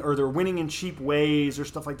losing, or they're winning in cheap ways or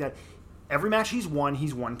stuff like that. Every match he's won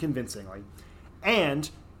convincingly. And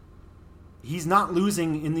he's not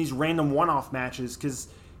losing in these random one-off matches because,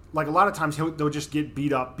 like, a lot of times they'll just get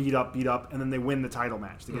beat up, and then they win the title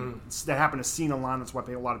match. That happened to Cena a lot. That's why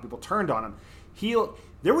a lot of people turned on him.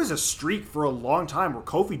 There was a streak for a long time where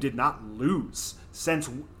Kofi did not lose since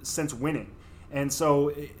winning, and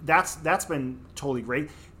so that's been totally great.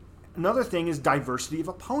 Another thing is diversity of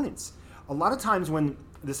opponents. A lot of times when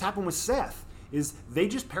this happened with Seth, is they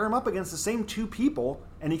just pair him up against the same two people,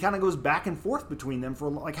 and he kind of goes back and forth between them for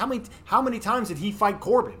like how many times did he fight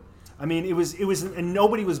Corbin? I mean, it was and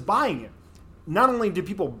nobody was buying it. Not only did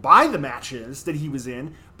people buy the matches that he was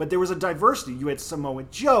in, but there was a diversity. You had Samoa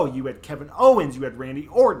Joe, you had Kevin Owens, you had Randy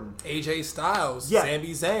Orton, AJ Styles,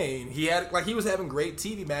 Sami Zayn. He was having great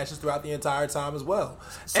TV matches throughout the entire time as well.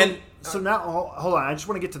 So now, hold on, I just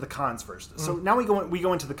want to get to the cons first. So now we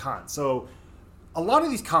go into the cons. So a lot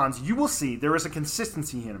of these cons, you will see there is a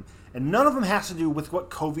consistency in them, and none of them has to do with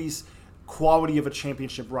what Kofi's quality of a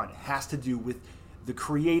championship run. It has to do with the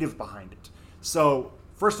creative behind it. So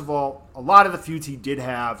first of all, a lot of the feuds he did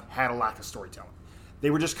had a lack of storytelling.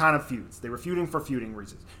 They were just kind of feuds. They were feuding for feuding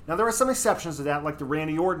reasons. Now, there are some exceptions to that, like the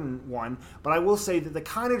Randy Orton one, but I will say that they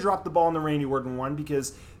kind of dropped the ball in the Randy Orton one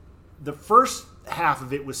because the first half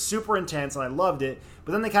of it was super intense, and I loved it,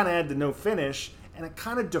 but then they kind of had the no finish, and it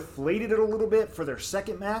kind of deflated it a little bit for their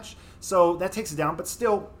second match, so that takes it down, but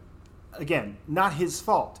still, again, not his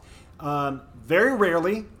fault. Very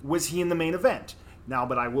rarely was he in the main event. Now,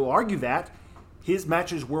 but I will argue that his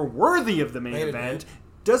matches were worthy of the main event.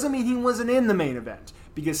 Doesn't mean he wasn't in the main event.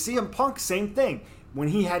 Because CM Punk, same thing. When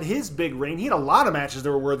he had his big reign, he had a lot of matches that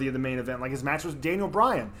were worthy of the main event. Like his match was Daniel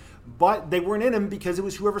Bryan. But they weren't in him because it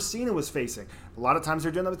was whoever Cena was facing. A lot of times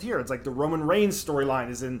they're doing that with here. It's like the Roman Reigns storyline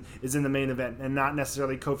is in the main event and not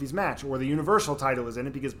necessarily Kofi's match. Or the Universal title is in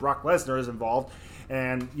it because Brock Lesnar is involved.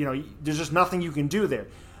 And, there's just nothing you can do there.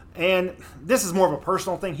 And this is more of a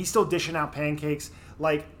personal thing. He's still dishing out pancakes.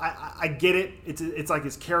 Like, I get it. It's like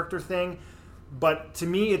his character thing. But to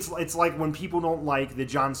me, it's like when people don't like that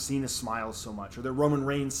John Cena smiles so much, or that Roman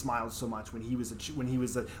Reigns smiled so much when he was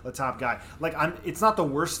a top guy. Like, it's not the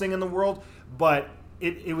worst thing in the world, but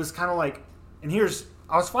it was kind of like. And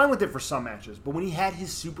I was fine with it for some matches, but when he had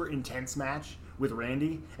his super intense match with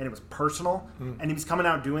Randy and it was personal, and he was coming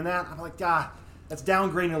out doing that, I'm like, that's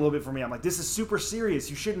downgrading a little bit for me. I'm like, this is super serious.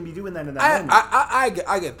 You shouldn't be doing that in that moment.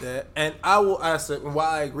 I get that. And I said, while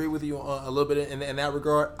I agree with you a little bit in that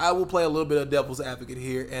regard, I will play a little bit of devil's advocate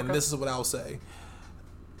here. And This is what I'll say.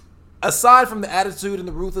 Aside from the Attitude and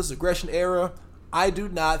the Ruthless Aggression era, I do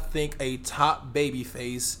not think a top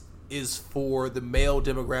babyface is for the male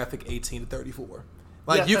demographic 18 to 34.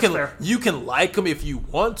 Like, you can like him if you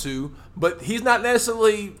want to, but he's not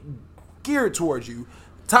necessarily geared towards you.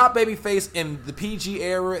 Top babyface in the PG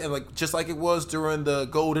era, and like just like it was during the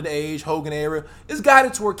Golden Age Hogan era, is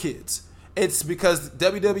guided toward kids. It's because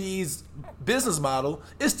WWE's business model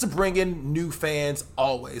is to bring in new fans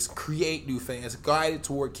always, create new fans, guided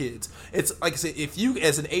toward kids. It's like I said, if you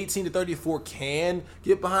as an 18 to 34 can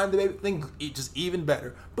get behind the baby thing, it's just even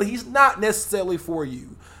better. But he's not necessarily for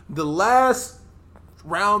you. The last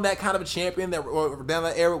round that kind of a champion or down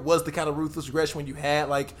that era was the kind of Ruthless Aggression when you had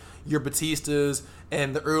like your Batistas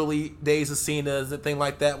and the early days of Cena's and thing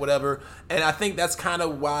like that, whatever. And I think that's kind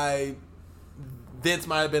of why Vince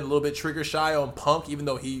might have been a little bit trigger shy on Punk, even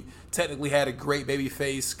though he technically had a great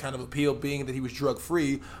babyface kind of appeal, being that he was drug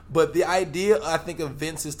free. But the idea, I think, of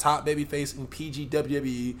Vince's top babyface in PG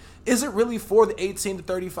WWE isn't really for the 18 to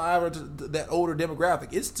 35 or that older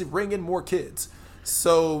demographic. It's to bring in more kids.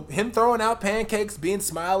 So him throwing out pancakes, being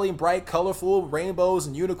smiley and bright, colorful, rainbows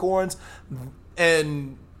and unicorns,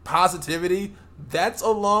 and positivity, that's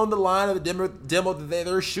along the line of the demo that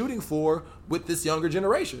they're shooting for with this younger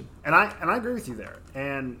generation. And I agree with you there.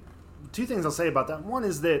 And two things I'll say about that. One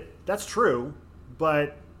is that that's true,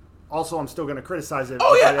 but also I'm still going to criticize it.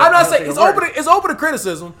 Oh yeah, I'm not saying it's open to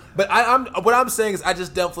criticism, but what I'm saying is I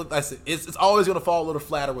just definitely it's always going to fall a little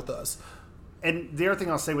flatter with us. And the other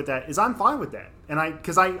thing I'll say with that is I'm fine with that, and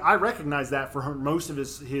because I recognize that for most of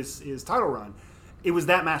his title run. It was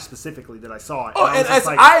that match specifically that I saw it.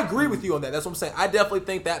 I agree with you on that. That's what I'm saying. I definitely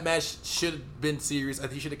think that match should have been serious. I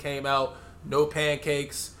think he should have came out, no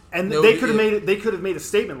pancakes. And they could have made it. They could have made a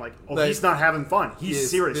statement like, he's not having fun.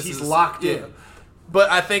 He's serious. He's locked in.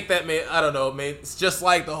 But I think that, I don't know, it's just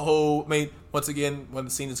like the whole, once again, when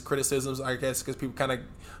the Cena's criticisms, I guess, because people kind of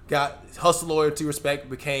got hustle, loyalty, respect,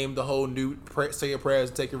 became the whole new say your prayers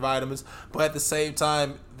and take your vitamins. But at the same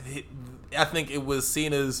time, I think it was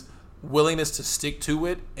Cena's willingness to stick to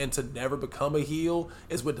it and to never become a heel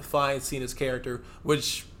is what defines Cena's character,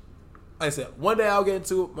 which, like I said, one day I'll get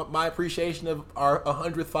into my appreciation of our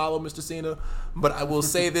 100th follow, Mr. Cena, but I will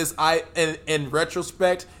say this, in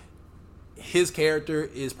retrospect, his character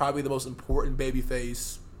is probably the most important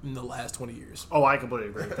babyface in the last 20 years. Oh, I completely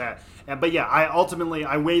agree with that. But yeah,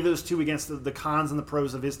 I weigh those two against the cons and the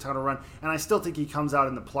pros of his title run, and I still think he comes out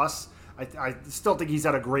in the plus. I still think he's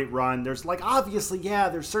had a great run. There's obviously,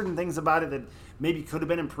 there's certain things about it that maybe could have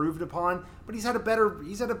been improved upon, but he's had a better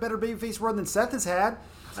babyface run than Seth has had.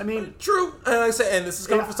 I mean, true. And like I said, and this is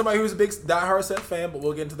coming from somebody who's a big diehard Seth fan, but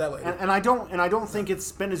we'll get into that later. And I don't think it's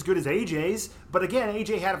been as good as AJ's. But again,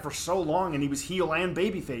 AJ had it for so long, and he was heel and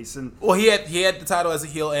babyface. And well, he had the title as a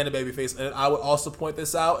heel and a babyface. And I would also point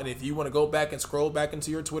this out. And if you want to go back and scroll back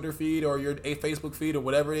into your Twitter feed or your Facebook feed or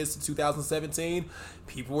whatever it is to 2017,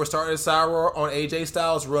 people were starting to sour on AJ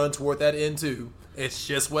Styles' run toward that end too. It's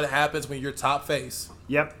just what happens when you're top face.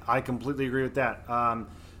 Yep, I completely agree with that.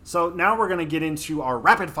 So now we're going to get into our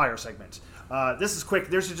rapid fire segment. This is quick.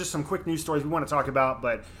 There's just some quick news stories we want to talk about,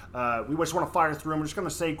 but we just want to fire through them. We're just going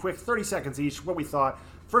to say quick, 30 seconds each, what we thought.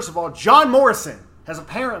 First of all, John Morrison has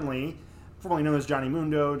apparently, formerly known as Johnny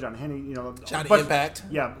Mundo, John Henny, Johnny Impact.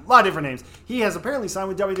 Yeah, a lot of different names. He has apparently signed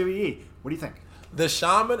with WWE. What do you think? The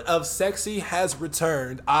Shaman of Sexy has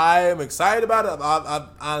returned. I am excited about it. I'm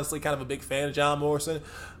honestly kind of a big fan of John Morrison,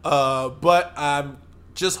 but I'm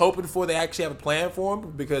just hoping for they actually have a plan for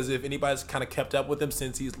him, because if anybody's kind of kept up with him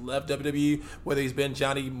since he's left WWE, whether he's been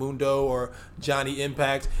Johnny Mundo or Johnny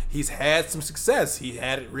Impact, he's had some success. He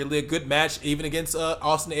had really a good match even against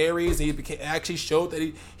Austin Aries. He actually showed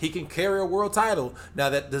that he can carry a world title. Now,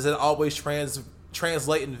 that does it always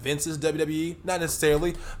translate in Vince's WWE? Not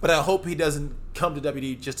necessarily, but I hope he doesn't come to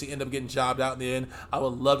WWE just to end up getting jobbed out in the end. I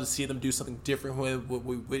would love to see them do something different with what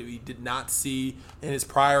we did not see in his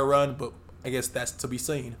prior run, but I guess that's to be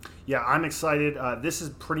seen. Yeah, I'm excited. This is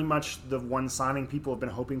pretty much the one signing people have been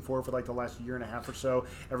hoping for like the last year and a half or so.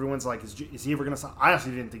 Everyone's like, is he ever going to sign? I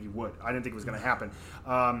actually didn't think he would. I didn't think it was going to happen.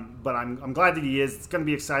 But I'm glad that he is. It's going to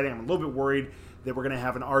be exciting. I'm a little bit worried that we're going to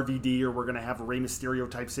have an RVD or we're going to have a Rey Mysterio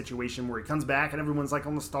type situation where he comes back and everyone's like,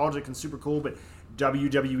 nostalgic and super cool, but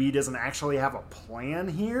WWE doesn't actually have a plan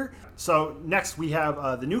here. So next we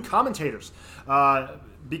have the new commentators.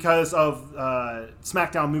 Because of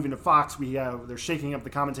SmackDown moving to Fox, they're shaking up the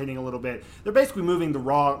commentating a little bit. They're basically moving the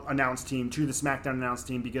Raw announce team to the SmackDown announce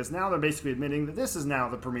team, because now they're basically admitting that this is now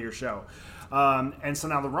the premier show. And so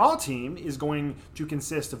now the Raw team is going to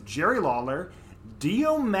consist of Jerry Lawler,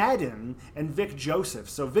 Dio Madden, and Vic Joseph.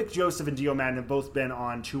 So Vic Joseph and Dio Madden have both been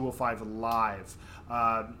on 205 Live.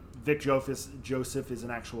 Vic Joseph is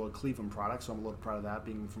an actual Cleveland product, so I'm a little proud of that,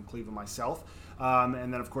 being from Cleveland myself.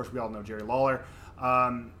 And then, of course, we all know Jerry Lawler.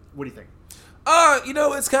 What do you think?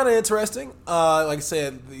 It's kind of interesting. Like I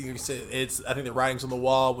said, I think the writing's on the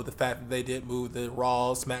wall with the fact that they did move the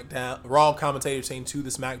Raw commentator team to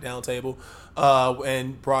the SmackDown table,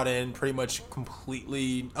 and brought in pretty much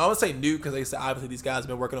completely, I don't say new, because they said obviously these guys have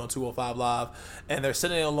been working on 205 Live, and they're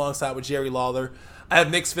sitting alongside with Jerry Lawler. I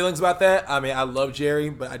have mixed feelings about that. I mean, I love Jerry,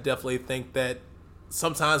 but I definitely think that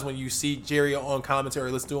sometimes when you see Jerry on commentary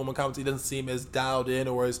or listen to him on commentary, he doesn't seem as dialed in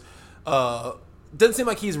or as doesn't seem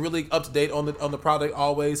like he's really up to date on the product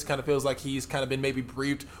always. Kind of feels like he's kind of been maybe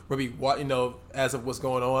briefed, maybe as of what's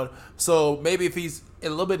going on. So maybe if he's a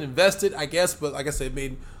little bit invested, I guess. But like I said, I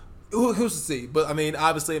mean, who's to see? But I mean,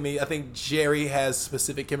 obviously, I think Jerry has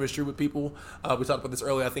specific chemistry with people. We talked about this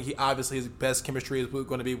earlier. I think his best chemistry is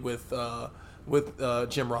going to be with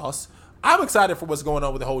Jim Ross. I'm excited for what's going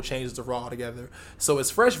on with the whole changes of Raw together. So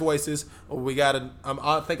it's fresh voices. We got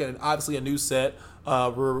I'm thinking obviously a new set.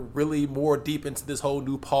 We're really more deep into this whole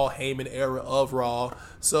new Paul Heyman era of Raw.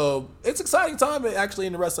 So it's exciting time actually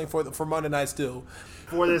in the wrestling for Monday night still.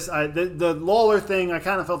 For this, the Lawler thing, I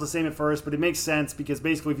kind of felt the same at first, but it makes sense because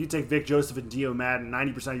basically if you take Vic Joseph and Dio Madden,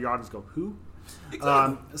 90% of your audience go, who?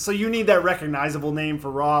 Exactly. So you need that recognizable name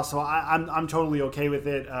for Raw. So I'm totally okay with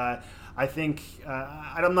it. I think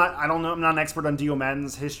I'm not an expert on Dio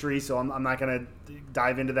Madden's history, so I'm not going to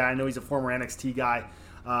dive into that. I know he's a former NXT guy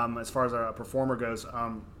as far as a performer goes.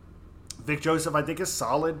 Vic Joseph, I think, is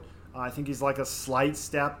solid. I think he's like a slight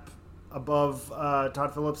step above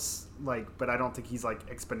Todd Phillips, but I don't think he's like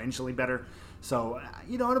exponentially better. So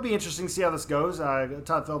it'll be interesting to see how this goes.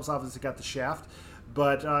 Todd Phillips obviously got the shaft,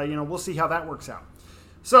 but we'll see how that works out.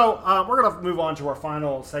 So we're going to move on to our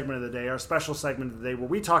final segment of the day, our special segment of the day, where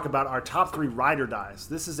we talk about our top 3 ride or dies.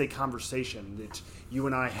 This is a conversation that you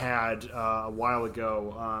and I had a while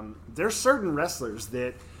ago. There's certain wrestlers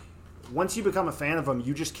that once you become a fan of them,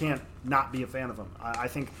 you just can't not be a fan of them. I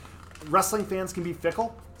think wrestling fans can be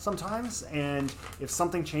fickle sometimes, and if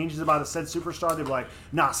something changes about a said superstar, they're like,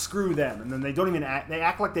 nah, screw them. And then they don't even they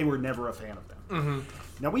act like they were never a fan of them. Mm-hmm.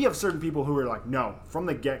 Now, we have certain people who are like, no, from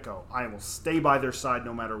the get-go, I will stay by their side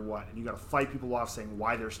no matter what. And you got to fight people off saying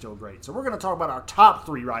why they're still great. So we're going to talk about our top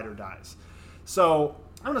 3 ride or dies. So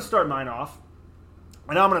I'm going to start mine off.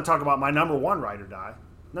 And now I'm going to talk about my number one ride or die.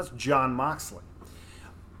 And that's Jon Moxley.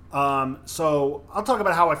 So I'll talk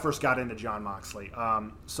about how I first got into Jon Moxley.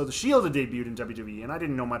 So the Shield had debuted in WWE, and I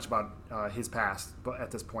didn't know much about his past, but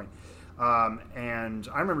at this point. And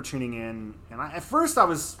I remember tuning in, and at first I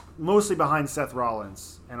was mostly behind Seth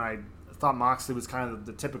Rollins, and I thought Moxley was kind of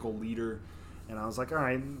the typical leader, and I was like, all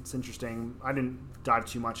right, it's interesting. I didn't dive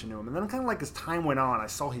too much into him. And then kind of like as time went on, I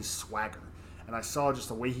saw his swagger, and I saw just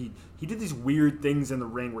the way he did these weird things in the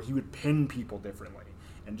ring where he would pin people differently.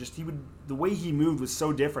 And just the way he moved was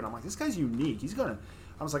so different. I'm like, this guy's unique.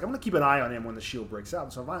 I was like, I'm going to keep an eye on him when the Shield breaks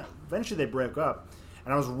up. So eventually they broke up,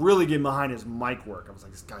 and I was really getting behind his mic work. I was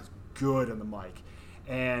like, this guy's good on the mic.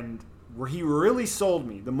 And where he really sold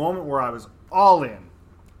me, the moment where I was all in,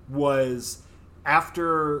 was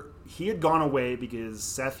after he had gone away because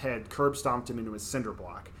Seth had curb stomped him into his cinder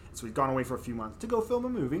block. So he'd gone away for a few months to go film a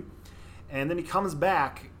movie. And then he comes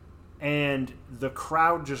back, and the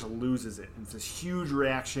crowd just loses it. And it's this huge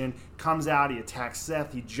reaction. Comes out, he attacks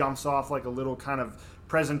Seth. He jumps off like a little kind of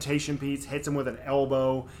presentation piece, hits him with an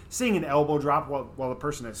elbow. Seeing an elbow drop while the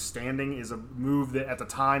person is standing is a move that at the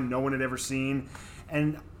time no one had ever seen.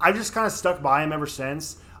 And I just kind of stuck by him ever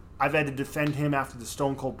since. I've had to defend him after the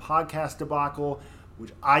Stone Cold podcast debacle,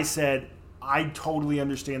 which I said, I totally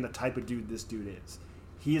understand the type of dude this dude is.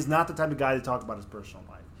 He is not the type of guy to talk about his personal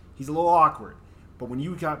life. He's a little awkward. But when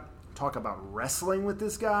you talk about wrestling with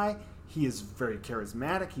this guy, he is very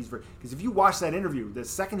charismatic. Because if you watch that interview, the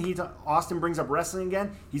second Austin brings up wrestling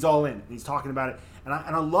again, he's all in. And he's talking about it. And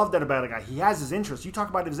I love that about a guy. He has his interests. You talk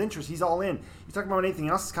about his interests, he's all in. You talk about anything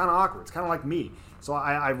else, it's kind of awkward. It's kind of like me. So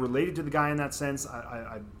I related to the guy in that sense.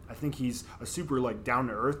 I think he's a super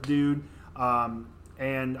down-to-earth dude.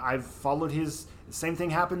 And I've followed his... The same thing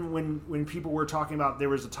happened when people were talking about there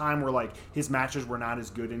was a time where his matches were not as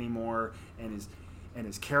good anymore and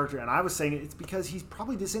his character. And I was saying it's because he's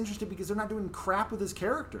probably disinterested because they're not doing crap with his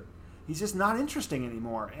character. He's just not interesting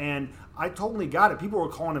anymore. And I totally got it. People were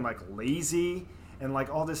calling him lazy and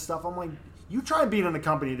all this stuff. I'm like, you try being in a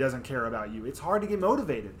company that doesn't care about you. It's hard to get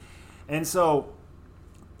motivated. And so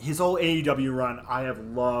his whole AEW run I have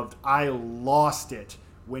loved. I lost it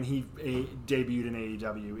when he debuted in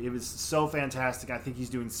AEW. It was so fantastic. I think he's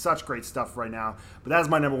doing such great stuff right now. But that's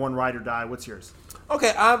my number one ride or die. What's yours?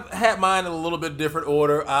 Okay, I've had mine in a little bit different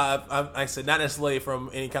order. I said not necessarily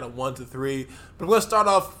from any kind of 1 to 3, but I'm going to start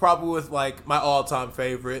off probably with my all-time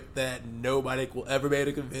favorite that nobody will ever be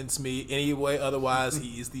able to convince me any way otherwise.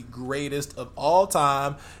 He is the greatest of all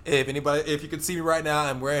time. If you can see me right now,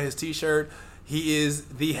 I'm wearing his T-shirt. He is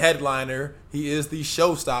the headliner. He is the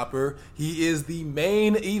showstopper. He is the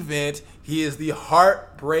main event. He is the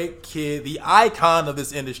heartbreak kid, the icon of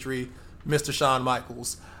this industry, Mr. Shawn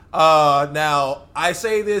Michaels. Now, I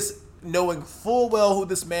say this knowing full well who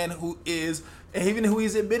this man who is, and even who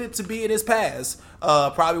he's admitted to be in his past.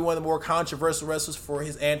 Probably one of the more controversial wrestlers for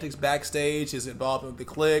his antics backstage, his involvement with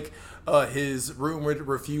the Clique, his rumored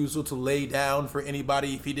refusal to lay down for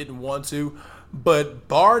anybody if he didn't want to. But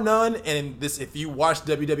bar none, and this, if you watched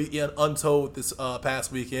WWE Untold this past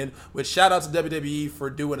weekend, which shout out to WWE for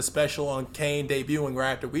doing a special on Kane debuting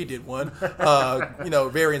right after we did one,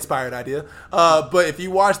 very inspired idea. But if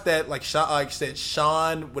you watched that, like I said,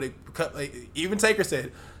 Shawn would even Taker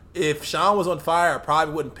said, if Shawn was on fire, I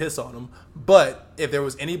probably wouldn't piss on him. But if there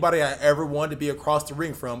was anybody I ever wanted to be across the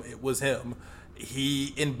ring from, it was him.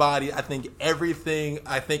 He embodied, I think, everything.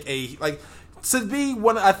 I think to be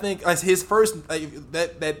one, I think, as his first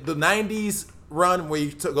that the '90s run where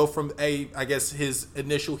you go from his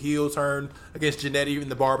initial heel turn against Jannetty in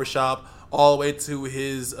the barbershop all the way to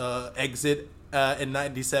his exit in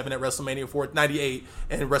 '97 at WrestleMania 98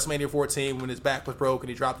 and WrestleMania 14 when his back was broke and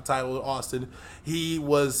he dropped the title to Austin. He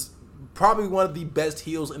was probably one of the best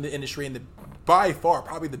heels in the industry and by far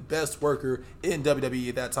probably the best worker in WWE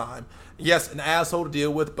at that time. Yes, an asshole to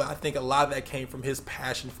deal with, but I think a lot of that came from his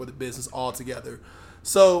passion for the business altogether.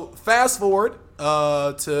 So fast forward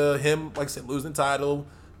to him, like I said, losing the title,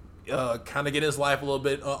 kind of getting his life a little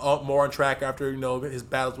bit more on track after his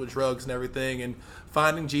battles with drugs and everything, and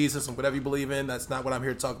finding Jesus and whatever you believe in. That's not what I'm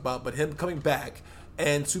here to talk about, but him coming back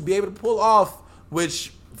and to be able to pull off,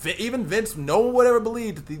 which even Vince, no one would ever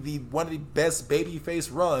believe the one of the best babyface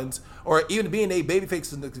runs, or even being a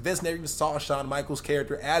babyface. Vince never even saw Shawn Michaels'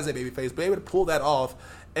 character as a babyface, but able to pull that off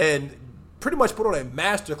and pretty much put on a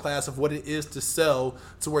masterclass of what it is to sell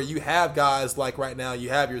to where you have guys like right now, you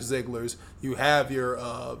have your Zigglers, you have your,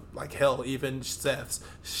 like hell, even Seth's,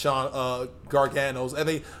 Sean Gargano's. And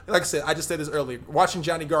they, like I said, I just said this earlier, watching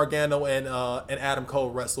Johnny Gargano and Adam Cole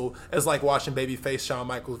wrestle is like watching babyface Shawn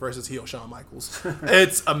Michaels versus heel Shawn Michaels.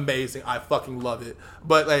 It's amazing. I fucking love it.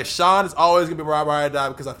 But like Shawn is always going to be my ride or die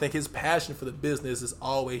because I think his passion for the business is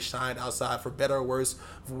always shined outside, for better or worse,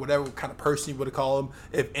 for whatever kind of person you would call him.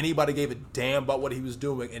 If anybody gave a damn about what he was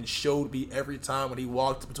doing and showed me every time when he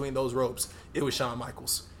walked between those ropes, it was Shawn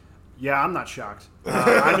Michaels. Yeah, I'm not shocked.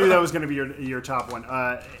 I knew that was going to be your top one.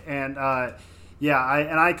 Yeah,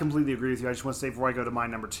 I completely agree with you. I just want to say before I go to my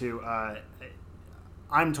number 2,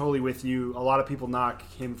 I'm totally with you. A lot of people knock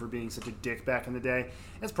him for being such a dick back in the day.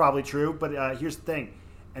 That's probably true, but here's the thing,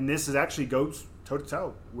 and this is actually goes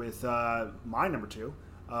toe-to-toe with my number 2,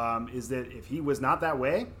 is that if he was not that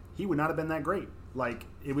way, he would not have been that great. Like,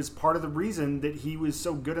 it was part of the reason that he was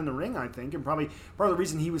so good in the ring, I think, and probably part of the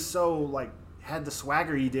reason he was so, like, had the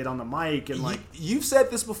swagger he did on the mic. And like, you've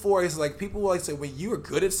said this before, it's like people like say when you are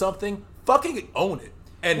good at something, fucking own it.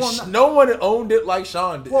 And no one owned it like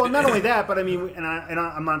Shawn did. Well, not only that, but I mean,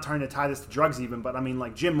 I'm not trying to tie this to drugs even, but I mean,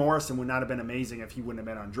 like, Jim Morrison would not have been amazing if he wouldn't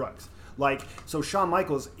have been on drugs. Like, so Shawn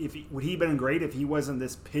Michaels, would he have been great if he wasn't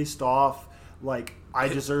this pissed off, like, I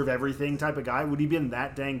deserve everything type of guy? Would he have been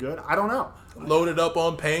that dang good? I don't know. Loaded up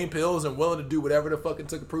on pain pills and willing to do whatever the fucking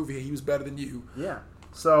took to prove he was better than you. Yeah.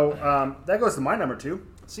 So that goes to my number 2,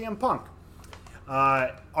 CM Punk.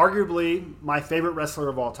 Arguably my favorite wrestler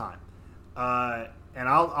of all time. And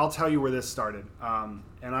I'll tell you where this started.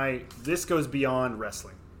 This goes beyond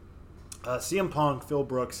wrestling. CM Punk, Phil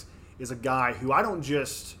Brooks, is a guy who I don't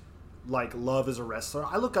just like love as a wrestler.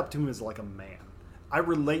 I look up to him as like a man. I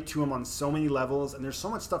relate to him on so many levels, and there's so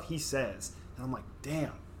much stuff he says, and I'm like,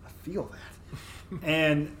 damn, I feel that.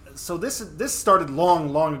 And so this started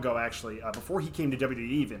long ago, actually, before he came to WWE.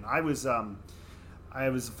 Even I was a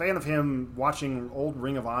fan of him watching old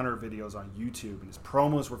Ring of Honor videos on YouTube, and his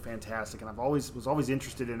promos were fantastic. And was always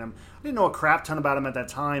interested in him. I didn't know a crap ton about him at that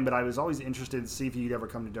time, but I was always interested to see if he'd ever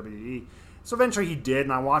come to WWE. So eventually he did,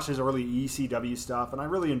 and I watched his early ECW stuff, and I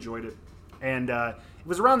really enjoyed it. And it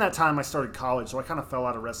was around that time I started college, so I kind of fell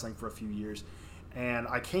out of wrestling for a few years, and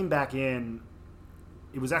I came back in.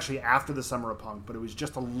 It was actually after the Summer of Punk, but it was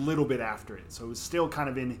just a little bit after it. So it was still kind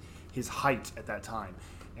of in his height at that time.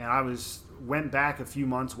 And I went back a few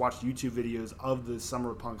months, watched YouTube videos of the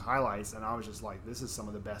Summer of Punk highlights, and I was just like, this is some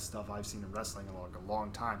of the best stuff I've seen in wrestling in like a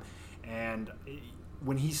long time. And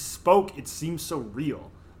when he spoke, it seemed so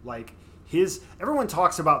real. Like, everyone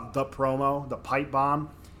talks about the promo, the pipe bomb.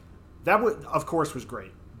 That, of course, was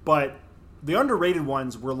great. But the underrated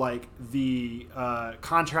ones were like the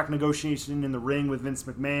contract negotiation in the ring with Vince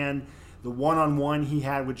McMahon, the one-on-one he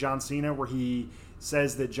had with John Cena where he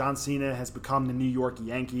says that John Cena has become the New York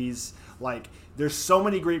Yankees. Like, there's so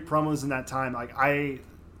many great promos in that time. Like, I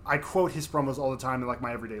quote his promos all the time in like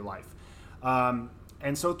my everyday life.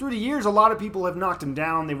 And so through the years, a lot of people have knocked him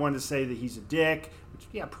down. They wanted to say that he's a dick, which,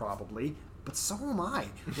 yeah, probably. But so am I.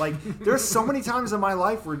 Like, there's so many times in my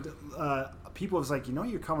life where people was like,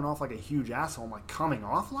 you're coming off like a huge asshole. I'm like, coming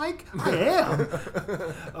off like? I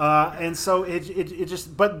am. And so it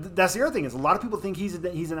just, but that's the other thing is a lot of people think he's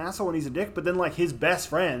an asshole and he's a dick, but then like his best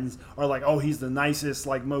friends are like, oh, he's the nicest,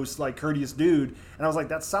 like most like courteous dude. And I was like,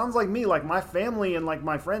 that sounds like me. Like my family and like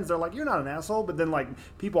my friends, they're like, you're not an asshole. But then like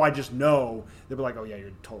people I just know, they'll be like, oh yeah, you're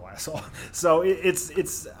a total asshole. So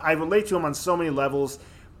it's I relate to him on so many levels.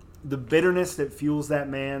 The bitterness that fuels that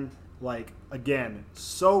man, like, again,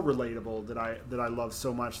 so relatable that I love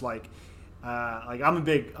so much. Like I'm a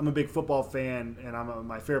big football fan, and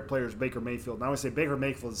my favorite player is Baker Mayfield. And I always say Baker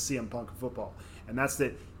Mayfield is CM Punk of football, and that's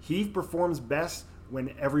that he performs best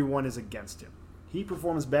when everyone is against him. He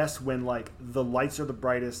performs best when like the lights are the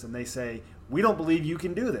brightest, and they say, "We don't believe you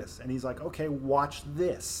can do this," and he's like, "Okay, watch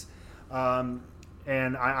this." And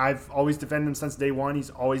I've always defended him since day one.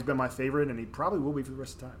 He's always been my favorite, and he probably will be for the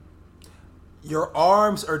rest of the time. Your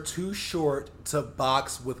arms are too short to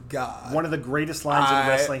box with God. One of the greatest lines in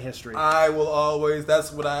wrestling history.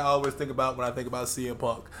 That's what I always think about when I think about CM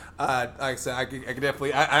Punk. Like I said, I could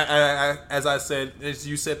definitely, as I said, as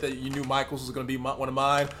you said that you knew Michaels was going to be one of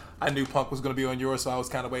mine, I knew Punk was going to be on yours, so I was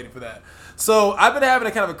kind of waiting for that. So I've been having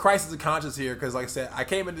a kind of a crisis of conscience here because, like I said, I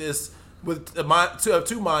came into this with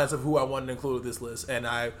two minds of who I wanted to include in this list, and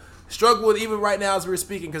I struggle with even right now as we're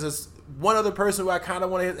speaking because it's one other person who I kind of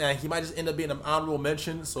want to hit, and he might just end up being an honorable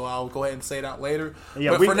mention, so I'll go ahead and say it out later.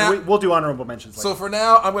 Yeah, we'll do honorable mentions later. So for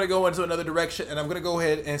now, I'm going to go into another direction, and I'm going to go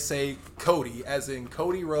ahead and say Cody, as in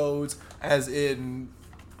Cody Rhodes, as in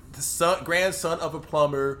the grandson of a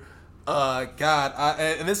plumber, God,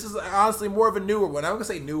 and this is honestly more of a newer one. I'm gonna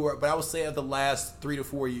say newer, but I would say of the last 3 to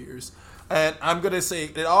 4 years. And I'm gonna say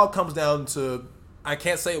it all comes down to, I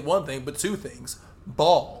can't say one thing, but two things: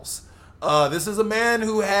 balls. This is a man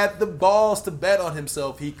who had the balls to bet on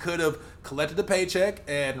himself. He could have collected a paycheck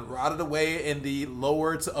and rotted away in the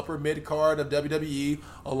lower to upper mid card of WWE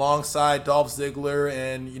alongside Dolph Ziggler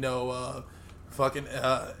and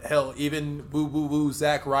hell, even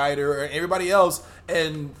Zack Ryder or everybody else,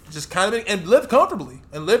 and just kind of and lived comfortably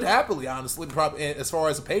and lived happily. Honestly, probably as far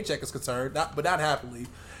as a paycheck is concerned, but not happily.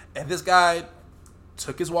 And this guy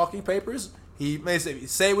took his walking papers. He may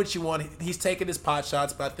say what you want. He's taking his pot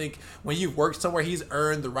shots, but I think when you've worked somewhere, he's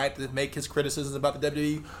earned the right to make his criticisms about the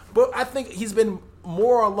WWE. But I think he's been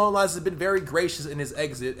more along the lines, has been very gracious in his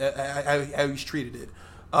exit, how he's treated it.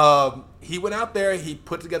 He went out there, he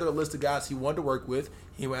put together a list of guys he wanted to work with.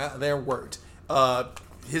 He went out there and worked.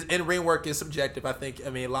 His in-ring work is subjective, I think.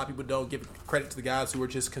 I mean, a lot of people don't give credit to the guys who are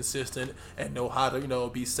just consistent and know how to,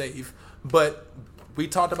 be safe. But we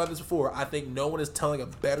talked about this before. I think no one is telling a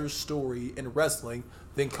better story in wrestling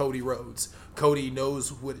than Cody Rhodes. Cody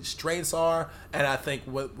knows what his strengths are, and I think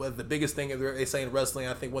what the biggest thing they say in wrestling,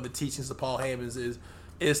 I think one of the teachings of Paul Heyman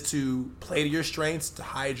is to play to your strengths, to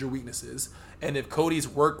hide your weaknesses. And if Cody's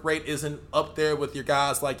work rate isn't up there with your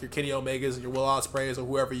guys like your Kenny Omegas and your Will Ospreays or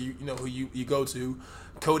whoever who you go to,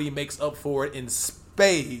 Cody makes up for it in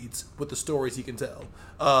spades with the stories he can tell.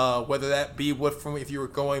 Whether that be if you were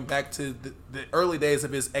going back to the early days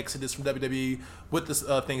of his exodus from WWE with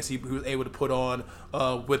the things he was able to put on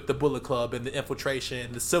with the Bullet Club and the infiltration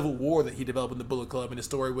and the civil war that he developed in the Bullet Club and the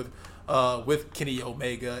story with Kenny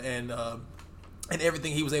Omega and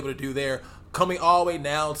everything he was able to do there, coming all the way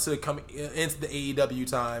now to coming into the AEW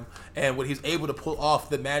time, and when he's able to pull off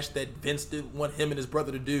the match that Vince didn't want him and his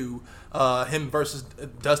brother to do, him versus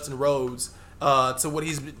Dustin Rhodes, to what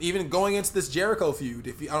he's even going into this Jericho feud.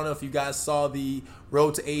 I don't know if you guys saw the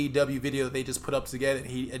Road to AEW video that they just put up together, and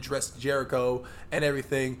he addressed Jericho and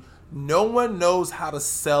everything. No one knows how to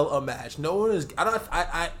sell a match. No one is.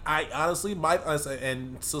 I honestly might,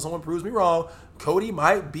 and so someone proves me wrong. Cody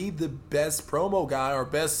might be the best promo guy or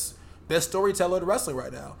best storyteller in wrestling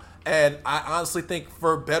right now. And I honestly think,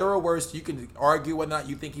 for better or worse, you can argue whether or not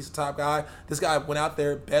you think he's the top guy. This guy went out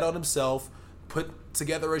there, bet on himself, put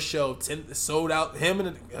together a show, sold out, him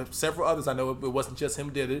and several others. I know it wasn't just him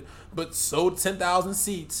did it, but sold 10,000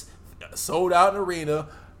 seats, sold out an arena,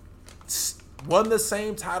 won the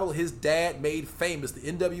same title his dad made famous, the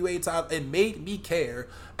NWA title. It made me care.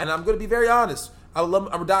 And I'm going to be very honest. I'm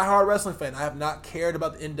a diehard wrestling fan. I have not cared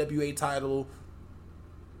about the NWA title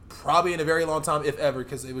probably in a very long time, if ever,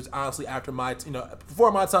 because it was honestly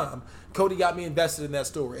before my time. Cody got me invested in that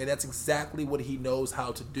story, and that's exactly what he knows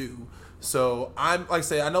how to do. So I'm like I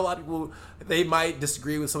say, I know a lot of people, they might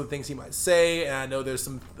disagree with some of the things he might say, and I know there's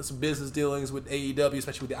some business dealings with AEW,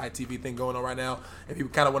 especially with the ITV thing going on right now, and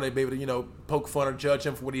people kind of want to be able to poke fun or judge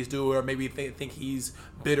him for what he's doing, or maybe think he's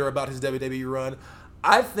bitter about his WWE run.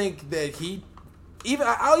 I think that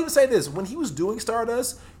I'll even say this: when he was doing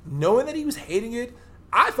Stardust, knowing that he was hating it,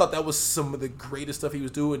 I thought that was some of the greatest stuff he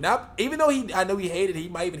was doing. Now, even though I know he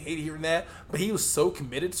might even hate it here and that, but he was so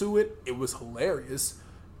committed to it, it was hilarious.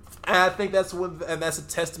 And I think that's a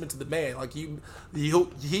testament to the man. Like he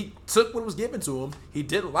took what was given to him. He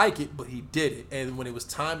didn't like it, but he did it. And when it was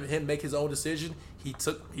time for him to make his own decision, he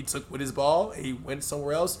took with his ball. He went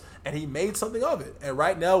somewhere else, and he made something of it. And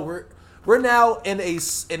right now we're now in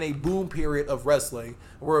a boom period of wrestling.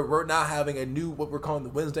 We're now having a new, what we're calling the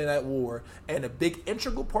Wednesday Night War, and a big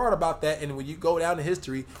integral part about that, and when you go down in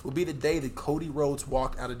history, will be the day that Cody Rhodes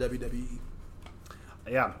walked out of WWE.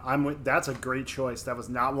 Yeah, that's a great choice. That was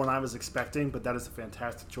not one I was expecting, but that is a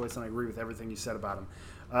fantastic choice, and I agree with everything you said about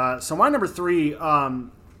him. So my number 3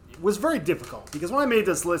 was very difficult, because when I made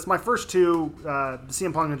this list, my first two,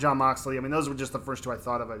 CM Punk and Jon Moxley, those were just the first two I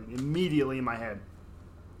thought of immediately in my head.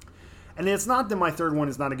 And it's not that my third one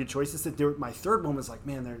is not a good choice. It's that my third one was like,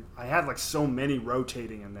 man, I had like so many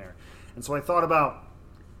rotating in there. And so I thought about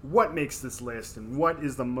what makes this list and what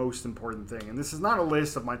is the most important thing. And this is not a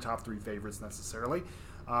list of my top 3 favorites necessarily.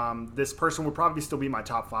 This person would probably still be my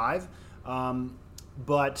top 5.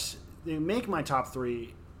 But they make my top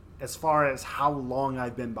 3 as far as how long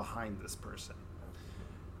I've been behind this person.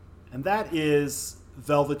 And that is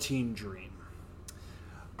Velveteen Dream.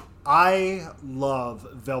 I love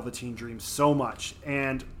Velveteen Dream so much,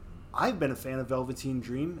 and I've been a fan of Velveteen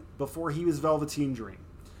Dream before he was Velveteen Dream.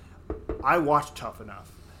 I watched Tough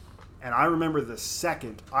Enough, and I remember the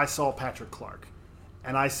second I saw Patrick Clark,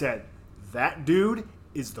 and I said, that dude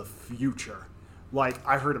is the future. Like,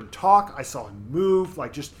 I heard him talk, I saw him move,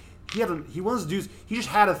 like, just he one of those dudes. He just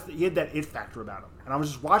he had that it factor about him, and I was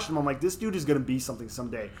just watching him. I'm like, this dude is gonna be something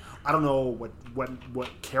someday. I don't know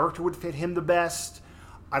what character would fit him the best.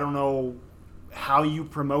 I don't know how you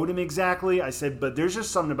promote him exactly. I said, but there's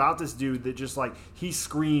just something about this dude that just like he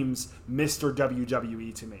screams Mr.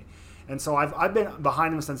 WWE to me, and so I've been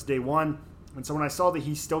behind him since day one. And so when I saw that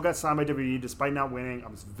he still got signed by WWE despite not winning, I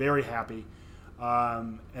was very happy.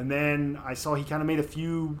 And then I saw he kind of made a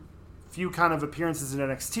few kind of appearances in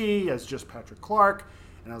NXT as just Patrick Clark,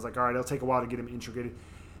 and I was like, all right, it'll take a while to get him integrated.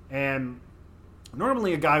 And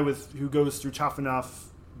normally a guy who goes through Tough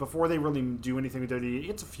Enough before they really do anything with WWE,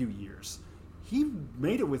 it's a few years. He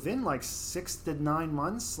made it within like 6 to 9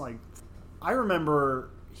 months. Like I remember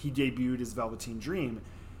he debuted as Velveteen Dream,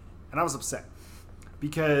 and I was upset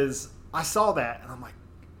because I saw that and I'm like,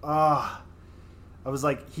 I was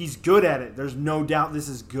like, he's good at it. There's no doubt this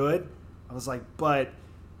is good. I was like, but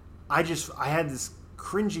I had this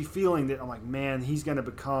cringy feeling that I'm like, man, he's going to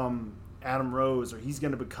become Adam Rose or he's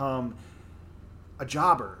going to become a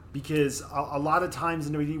jobber, because a lot of times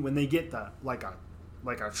in WWE when they get like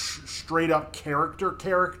a straight up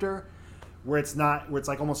character where it's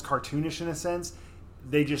like almost cartoonish in a sense,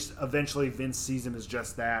 they just eventually Vince sees him as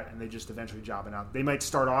just that, and they just eventually job it out. They might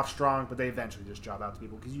start off strong, but they eventually just job out to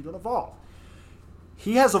people because you don't evolve.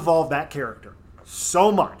 He has evolved that character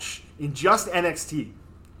so much in just NXT.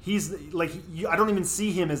 He's like, I don't even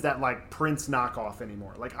see him as that like Prince knockoff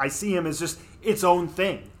anymore. Like I see him as just its own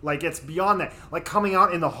thing. Like it's beyond that. Like coming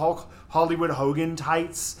out in the Hollywood Hogan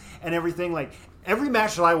tights and everything. Like every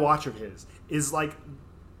match that I watch of his is like,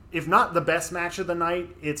 if not the best match of the night,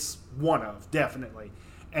 it's one of, definitely.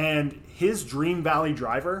 And his Dream Valley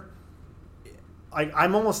Driver,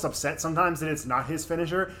 I'm almost upset sometimes that it's not his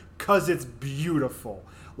finisher because it's beautiful.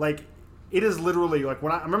 Like, it is literally, like,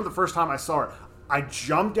 I remember the first time I saw it, I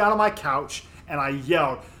jumped out of my couch and I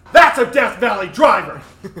yelled, "That's a Death Valley Driver!"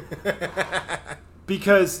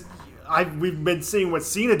 Because we've been seeing what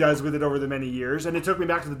Cena does with it over the many years, and it took me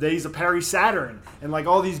back to the days of Perry Saturn and like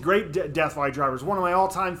all these great Death Valley drivers. One of my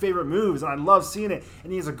all-time favorite moves, and I love seeing it.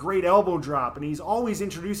 And he has a great elbow drop, and he's always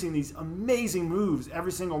introducing these amazing moves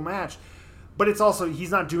every single match. But it's also,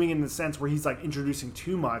 he's not doing it in the sense where he's like introducing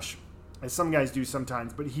too much, as some guys do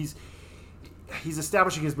sometimes. But he's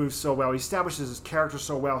establishing his moves so well. He establishes his character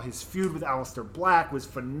so well. His feud with Aleister Black was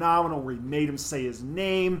phenomenal, where he made him say his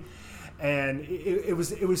name. And it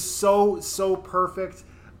was so perfect.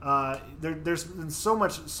 There's been so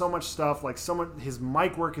much stuff. Like his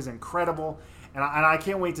mic work is incredible, and I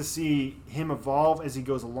can't wait to see him evolve as he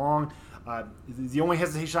goes along. The only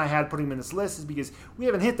hesitation I had putting him in this list is because we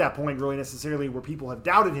haven't hit that point really necessarily where people have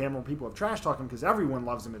doubted him or people have trash talked him, because everyone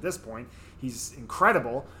loves him at this point. He's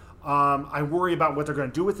incredible. I worry about what they're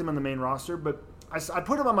going to do with him on the main roster, but I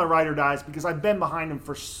put him on my ride or dies because I've been behind him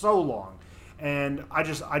for so long. And I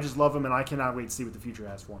just love him, and I cannot wait to see what the future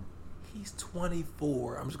has for him. He's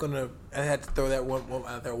 24. I had to throw that one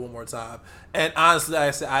out there one more time. And honestly, like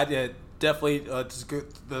I said, I did definitely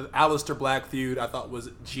the Aleister Black feud I thought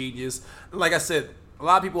was genius. And like I said, a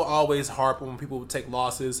lot of people always harp when people take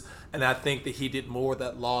losses, and I think that he did more with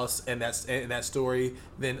that loss and that story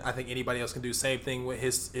than I think anybody else can do. Same thing with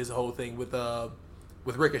his whole thing with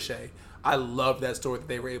Ricochet. I love that story that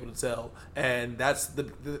they were able to tell, and that's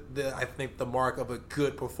the I think the mark of a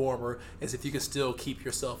good performer is if you can still keep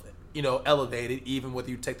yourself, elevated even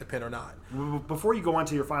whether you take the pin or not. Before you go on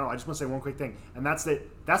to your final, I just want to say one quick thing, and that's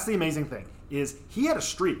the amazing thing is he had a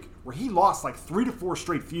streak where he lost like 3 to 4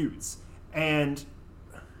 straight feuds and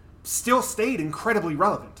still stayed incredibly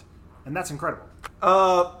relevant, and that's incredible.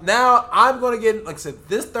 Now I'm going to get, like I said,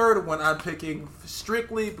 this third one I'm picking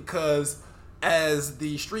strictly because, as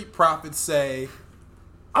the Street Profits say,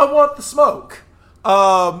 I want the smoke.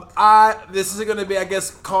 This is going to be, I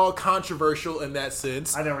guess, called controversial in that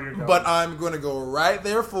sense. I know where you're going. But I'm going to go right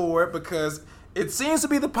there for it because it seems to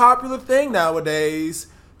be the popular thing nowadays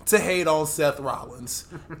to hate on Seth Rollins.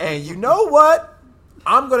 And you know what?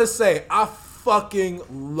 I'm going to say I fucking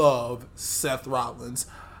love Seth Rollins.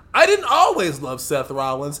 I didn't always love Seth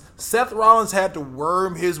Rollins. Seth Rollins had to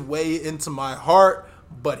worm his way into my heart,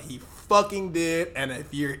 but he fucking did. And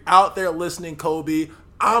if you're out there listening, Kobe,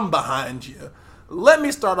 I'm behind you. Let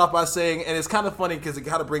me start off by saying, and it's kind of funny because it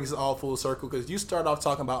kind of brings it all full circle, because you start off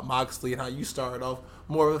talking about Moxley and how you started off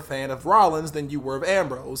more of a fan of Rollins than you were of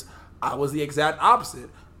Ambrose. I was the exact opposite.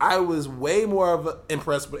 I was way more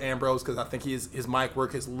impressed with Ambrose because I think his mic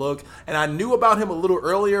work, his look, and I knew about him a little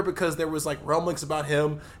earlier because there was like rumblings about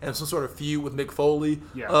him and some sort of feud with Mick Foley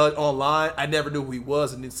online. I never knew who he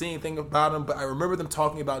was and didn't see anything about him, but I remember them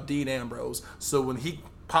talking about Dean Ambrose. So when he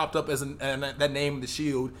popped up as that name in the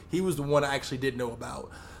Shield, he was the one I actually did know about.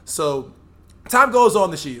 So time goes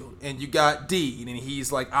on the Shield, and you got Dean, and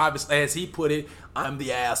he's like, obviously, as he put it, I'm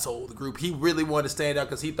the asshole of the group. He really wanted to stand out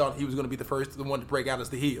because he thought he was going to be the one to break out as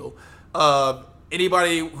the heel.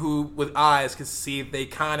 Anybody who with eyes can see they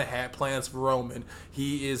kind of had plans for Roman.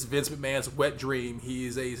 He is Vince McMahon's wet dream. He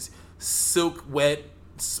is a silk wet,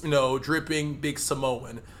 dripping big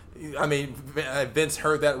Samoan. I mean, Vince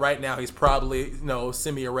heard that right now. He's probably,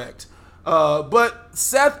 semi-erect. But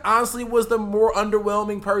Seth honestly was the more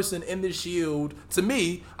underwhelming person in the Shield. To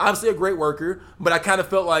me, obviously a great worker, but I kind of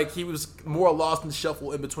felt like he was more lost in the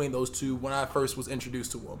shuffle in between those two when I first was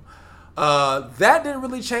introduced to him. That didn't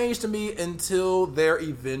really change to me until their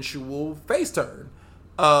eventual face turn.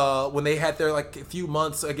 When they had their a few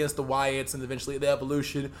months against the Wyatts and eventually the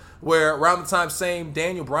Evolution, where around the time same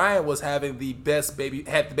Daniel Bryan was having the best baby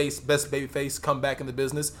face comeback in the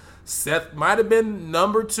business. Seth might have been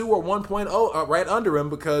number 2 or 1.0 right under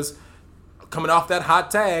him because coming off that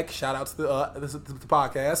hot tag, shout out to the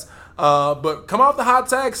podcast, but coming off the hot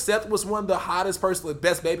tag, Seth was one of the hottest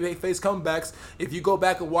best babyface comebacks. If you go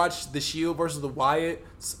back and watch the Shield versus the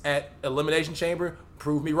Wyatts at Elimination Chamber,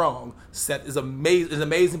 prove me wrong. Seth is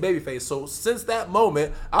amazing babyface. So since that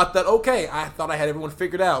moment, I thought, okay, I thought I had everyone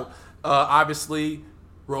figured out. Obviously,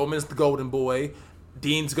 Roman's the golden boy.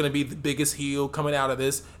 Dean's going to be the biggest heel coming out of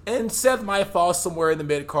this. And Seth might fall somewhere in the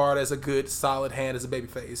mid-card as a good, solid hand as a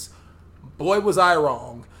babyface. Boy, was I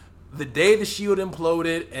wrong. The day the Shield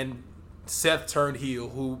imploded and Seth turned heel,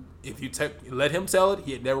 who, if you let him tell it,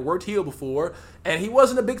 he had never worked heel before. And he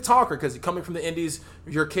wasn't a big talker because coming from the indies,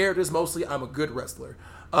 your character is mostly, I'm a good wrestler.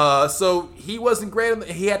 So he wasn't great.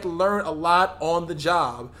 He had to learn a lot on the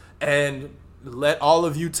job. And let all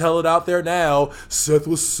of you tell it out there now. Seth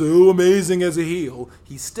was so amazing as a heel.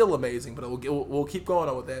 He's still amazing, but we'll keep going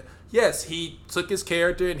on with that. Yes, he took his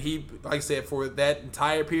character, and he, like I said, for that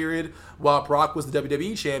entire period, while Brock was the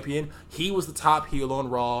WWE champion, he was the top heel on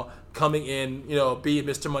Raw, coming in, being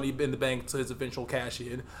Mr. Money in the Bank to his eventual cash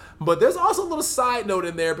in. But there's also a little side note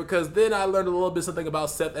in there because then I learned a little bit something about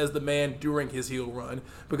Seth as the man during his heel run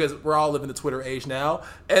because we're all living the Twitter age now.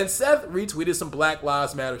 And Seth retweeted some Black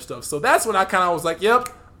Lives Matter stuff. So that's when I kind of was like, yep,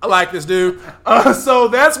 I like this dude. So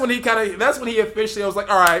that's when he officially, I was like,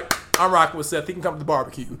 all right, I'm rocking with Seth. He can come to the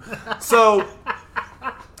barbecue.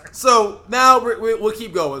 So now we'll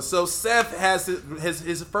keep going. So Seth has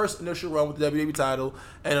his first initial run with the WWE title,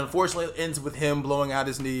 and unfortunately it ends with him blowing out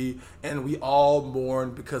his knee, and we all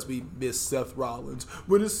mourn because we miss Seth Rollins.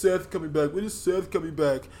 When is Seth coming back? When is Seth coming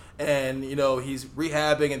back? And, he's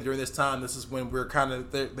rehabbing, and during this time, this is when we're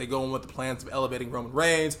they go in with the plans of elevating Roman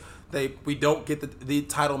Reigns. We don't get the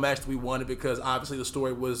title match that we wanted because obviously the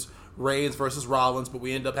story was Reigns versus Rollins, but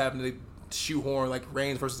we end up having to shoehorn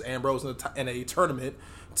Reigns versus Ambrose in a tournament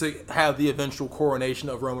to have the eventual coronation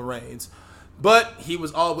of Roman Reigns. But he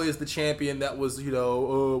was always the champion that was,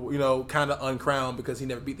 kind of uncrowned because he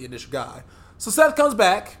never beat the initial guy. So Seth comes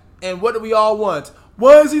back, and what do we all want?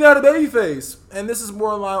 Why is he not a babyface? And this is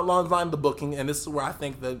more along the line of the booking, and this is where I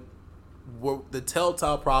think the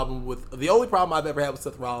telltale problem the only problem I've ever had with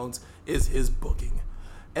Seth Rollins is his booking.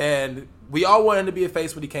 And we all wanted him to be a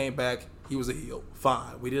face when he came back. He was a heel.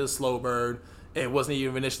 Fine. We did a slow burn. It wasn't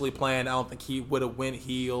even initially planned. I don't think he would have went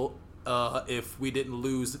heel if we didn't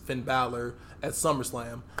lose Finn Balor at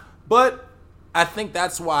SummerSlam. But I think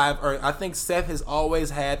that's why I think Seth has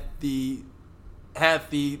always had the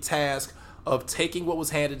task of taking what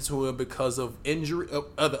was handed to him because of injury,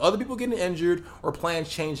 other people getting injured or plans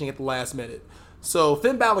changing at the last minute. So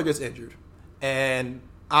Finn Balor gets injured, and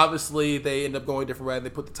obviously they end up going a different way. They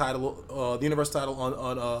put the title, the Universal title,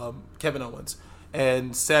 on Kevin Owens.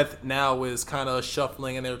 And Seth now is kind of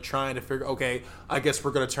shuffling, and they're trying to figure, okay, I guess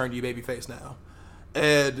we're going to turn you babyface now.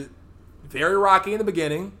 And very rocky in the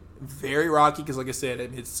beginning. Very rocky because, like I said,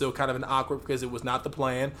 it's still kind of an awkward because it was not the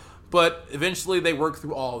plan. But eventually they work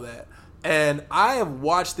through all of that. And I have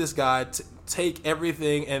watched this guy take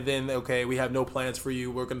everything and then, okay, we have no plans for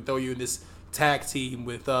you. We're going to throw you in this tag team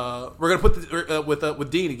with we're gonna put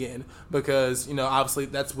with Dean again because obviously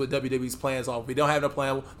that's what WWE's plans are. If we don't have no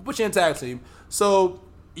plan, we'll put you in tag team. So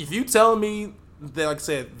if you tell me that, like I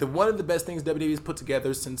said, one of the best things WWE's put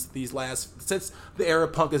together since the era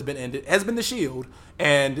of Punk has been ended has been the Shield.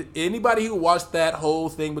 And anybody who watched that whole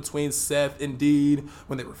thing between Seth and Dean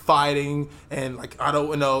when they were fighting and and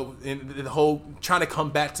the whole trying to come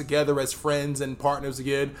back together as friends and partners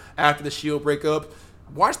again after the Shield breakup.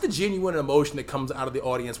 Watch the genuine emotion that comes out of the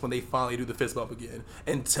audience when they finally do the fist bump again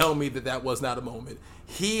and tell me that was not a moment.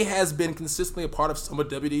 He has been consistently a part of some of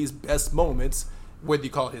WWE's best moments, whether you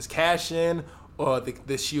call it his cash-in or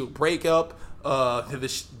the Shield breakup.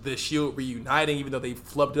 the Shield reuniting, even though they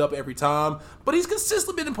flubbed it up every time. But he's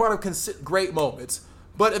consistently been a part of great moments.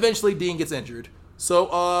 But eventually Dean gets injured.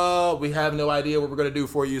 So we have no idea what we're going to do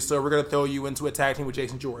for you. So we're going to throw you into a tag team with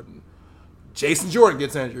Jason Jordan. Jason Jordan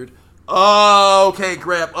gets injured. Oh, okay,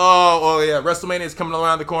 crap. Oh, yeah. WrestleMania is coming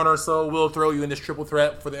around the corner, so we'll throw you in this triple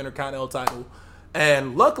threat for the Intercontinental title.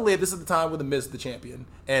 And luckily, this is the time when The Miz is the champion.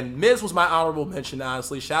 And Miz was my honorable mention,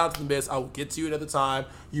 honestly. Shout out to The Miz. I will get to you another time.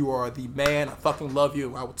 You are the man. I fucking love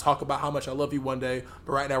you. I will talk about how much I love you one day.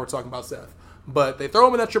 But right now, we're talking about Seth. But they throw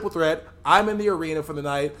him in that triple threat. I'm in the arena for the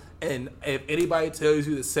night. And if anybody tells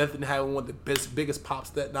you that Seth didn't have one of the biggest pops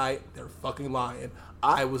that night, they're fucking lying.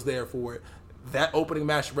 I was there for it. That opening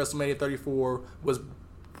match at WrestleMania 34 was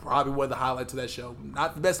probably one of the highlights of that show.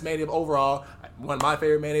 Not the best Mania overall. One of my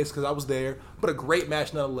favorite Manias because I was there. But a great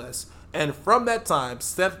match nonetheless. And from that time,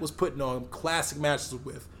 Seth was putting on classic matches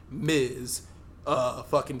with Miz,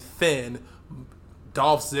 fucking Finn,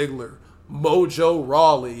 Dolph Ziggler, Mojo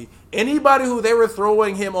Rawley, anybody who they were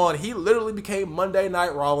throwing him on. He literally became Monday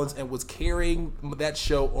Night Rollins and was carrying that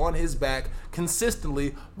show on his back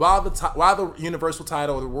consistently while the Universal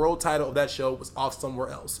title or the world title of that show was off somewhere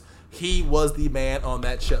else. He was the man on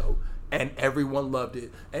that show. And everyone loved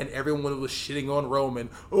it. And everyone was shitting on Roman.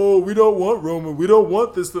 Oh, we don't want Roman. We don't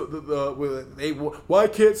want this. Why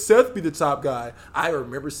can't Seth be the top guy? I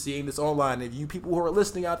remember seeing this online. If you people who are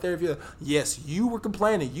listening out there, yes, you were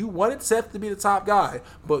complaining. You wanted Seth to be the top guy.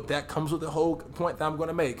 But that comes with the whole point that I'm going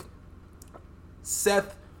to make.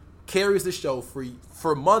 Seth carries the show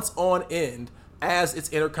for months on end as its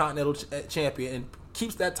Intercontinental champion and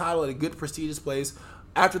keeps that title at a good, prestigious place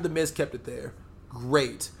after The Miz kept it there.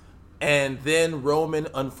 Great. And then Roman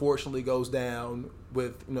unfortunately goes down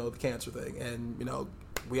with, the cancer thing. And,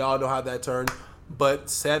 we all know how that turned. But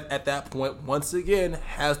Seth at that point, once again,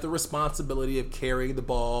 has the responsibility of carrying the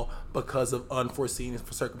ball because of unforeseen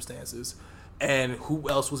circumstances. And who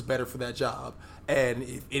else was better for that job? And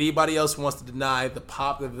if anybody else wants to deny the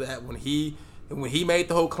pop of that, when he made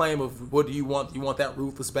the whole claim of what do you want? You want that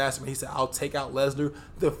ruthless bastard? When he said, I'll take out Lesnar,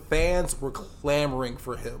 the fans were clamoring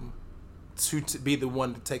for him to be the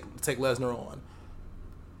one to take Lesnar on.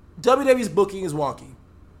 WWE's booking is wonky.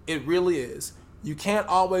 It really is. You can't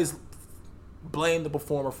always blame the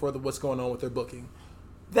performer for what's going on with their booking.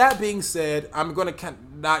 That being said, I'm going to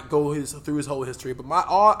not go through his whole history, but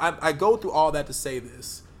I go through all that to say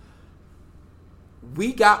this.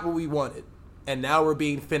 We got what we wanted, and now we're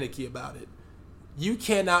being finicky about it. You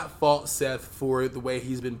cannot fault Seth for the way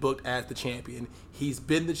he's been booked as the champion. He's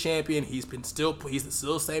been the champion. He's still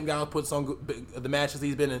the same guy who puts on the matches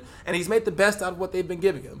he's been in, and he's made the best out of what they've been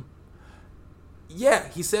giving him. Yeah,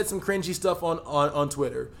 he said some cringy stuff on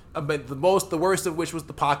Twitter, but the worst of which was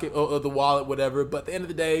the pocket or the wallet, whatever. But at the end of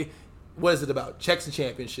the day, what is it about? Checks and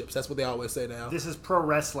championships. That's what they always say now. This is pro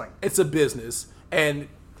wrestling. It's a business, and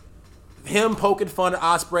him poking fun at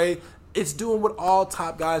Ospreay, it's doing what all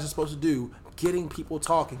top guys are supposed to do. Getting people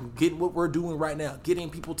talking, getting what we're doing right now,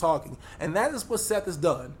 getting people talking. And that is what Seth has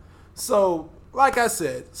done. So, like I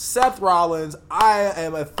said, Seth Rollins, I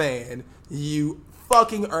am a fan. You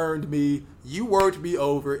fucking earned me. You worked me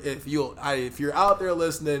over. If you're out there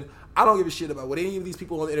listening, I don't give a shit about what any of these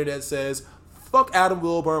people on the internet says. Fuck Adam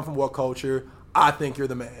Wilburn from What Culture. I think you're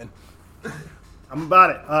the man. I'm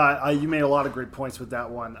about it. You made a lot of great points with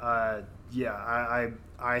that one.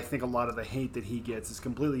 I think a lot of the hate that he gets is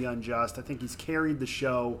completely unjust. I think he's carried the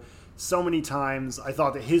show so many times. I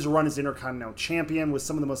thought that his run as Intercontinental Champion was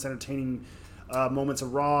some of the most entertaining moments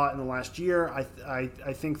of Raw in the last year.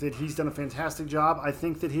 I think that he's done a fantastic job. I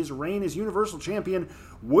think that his reign as Universal Champion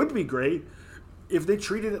would be great if they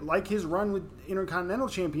treated it like his run with Intercontinental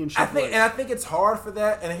Championship. I think it's hard for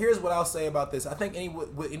that. And here's what I'll say about this. I think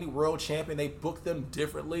with any world champion, they book them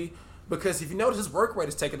differently. Because if you notice, his work rate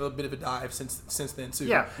has taken a little bit of a dive since then, too.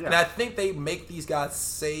 Yeah. And I think they make these guys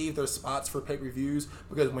save their spots for pay-per-views.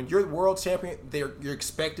 Because when you're world champion, you're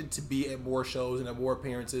expected to be at more shows and at more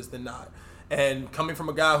appearances than not. And coming from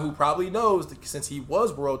a guy who probably knows that since he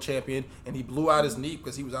was world champion and he blew out his knee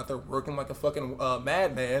because he was out there working like a fucking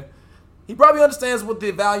madman, he probably understands what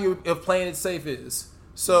the value of playing it safe is.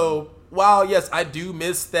 So, while, yes, I do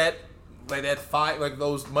miss that fight, like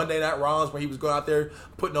those Monday Night Raws where he was going out there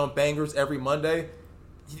putting on bangers every Monday.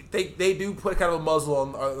 They do put kind of a muzzle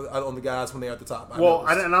on the guys when they're at the top.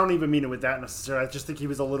 I don't even mean it with that necessarily. I just think he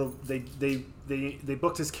was a little. They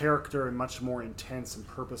booked his character in a much more intense and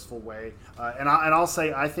purposeful way. And I'll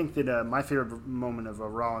say I think that my favorite moment of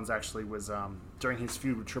Rollins actually was during his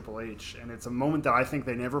feud with Triple H, and it's a moment that I think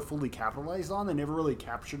they never fully capitalized on. They never really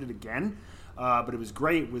captured it again. But it was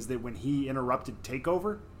great. Was that when he interrupted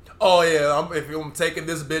Takeover? Oh yeah, if I'm taking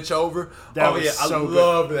this bitch over. That was I so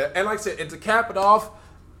love that. And like I said, and to cap it off,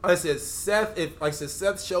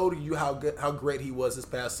 Seth showed you how great he was this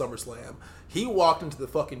past SummerSlam. He walked into the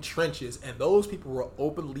fucking trenches, and those people were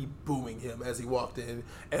openly booing him as he walked in.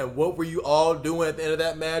 And what were you all doing at the end of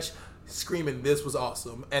that match? Screaming, "This was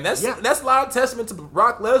awesome!" And that's a lot of testament to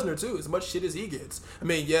Brock Lesnar too. As much shit as he gets. I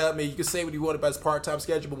mean, you can say what you want about his part-time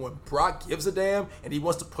schedule, but when Brock gives a damn and he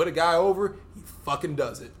wants to put a guy over, he fucking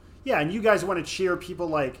does it. Yeah, and you guys want to cheer people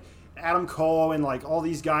like Adam Cole and like all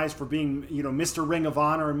these guys for being, Mr. Ring of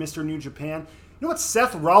Honor and Mr. New Japan. You know what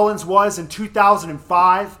Seth Rollins was in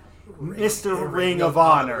 2005? Mr. Ring of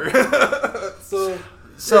Honor.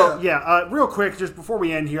 So, real quick, just before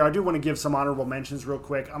we end here, I do want to give some honorable mentions real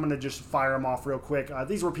quick. I'm going to just fire them off real quick.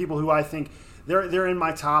 These were people who I think they're in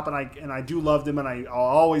my top, and I do love them, and I'll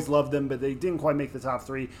always love them, but they didn't quite make the top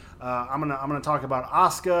three. I'm gonna talk about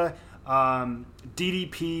Asuka,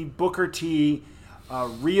 DDP, Booker T,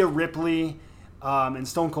 Rhea Ripley, and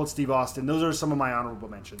Stone Cold Steve Austin. Those are some of my honorable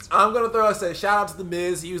mentions. I'm going to say shout out to The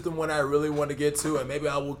Miz. He was the one I really want to get to, and maybe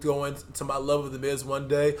I will go into my love of The Miz one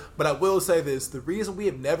day. But I will say this. The reason we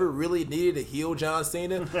have never really needed a heel John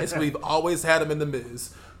Cena is we've always had him in The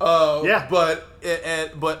Miz. But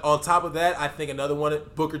on top of that, I think another one,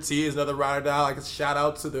 Booker T is another ride or die. Like a shout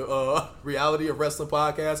out to the Reality of Wrestling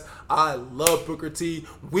podcast. I love Booker T.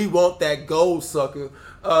 We want that gold, sucker.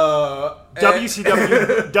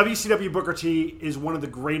 WCW Booker T is one of the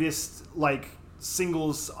greatest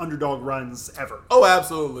singles underdog runs ever. Oh,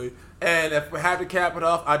 absolutely. And if we have to cap it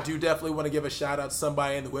off, I do definitely want to give a shout out to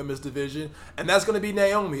somebody in the women's division, and that's going to be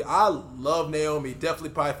Naomi. I love Naomi. Definitely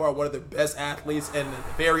by far one of the best athletes and a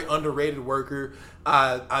very underrated worker.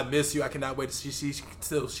 I miss you. I cannot wait to see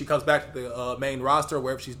till she comes back to the main roster,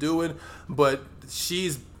 wherever she's doing. But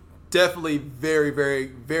she's definitely very, very,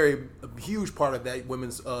 very huge part of that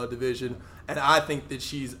women's division. And I think that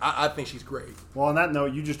she's great. Well, on that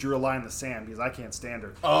note, you just drew a line in the sand because I can't stand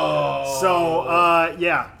her. Oh. So,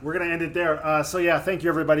 we're going to end it there. Thank you,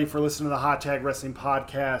 everybody, for listening to the Hot Tag Wrestling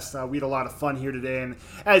Podcast. We had a lot of fun here today. And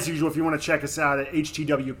as usual, if you want to check us out at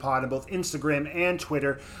HTW Pod on both Instagram and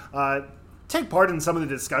Twitter, take part in some of the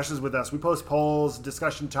discussions with us. We post polls,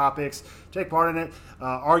 discussion topics. Take part in it.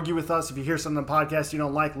 Argue with us. If you hear something on the podcast you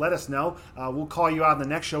don't like, let us know. We'll call you out in the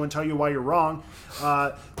next show and tell you why you're wrong.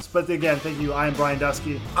 But again, thank you. I am Brian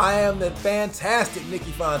Dusky. I am the fantastic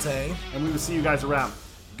Nikki Fontaine. And we will see you guys around.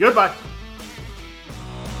 Goodbye.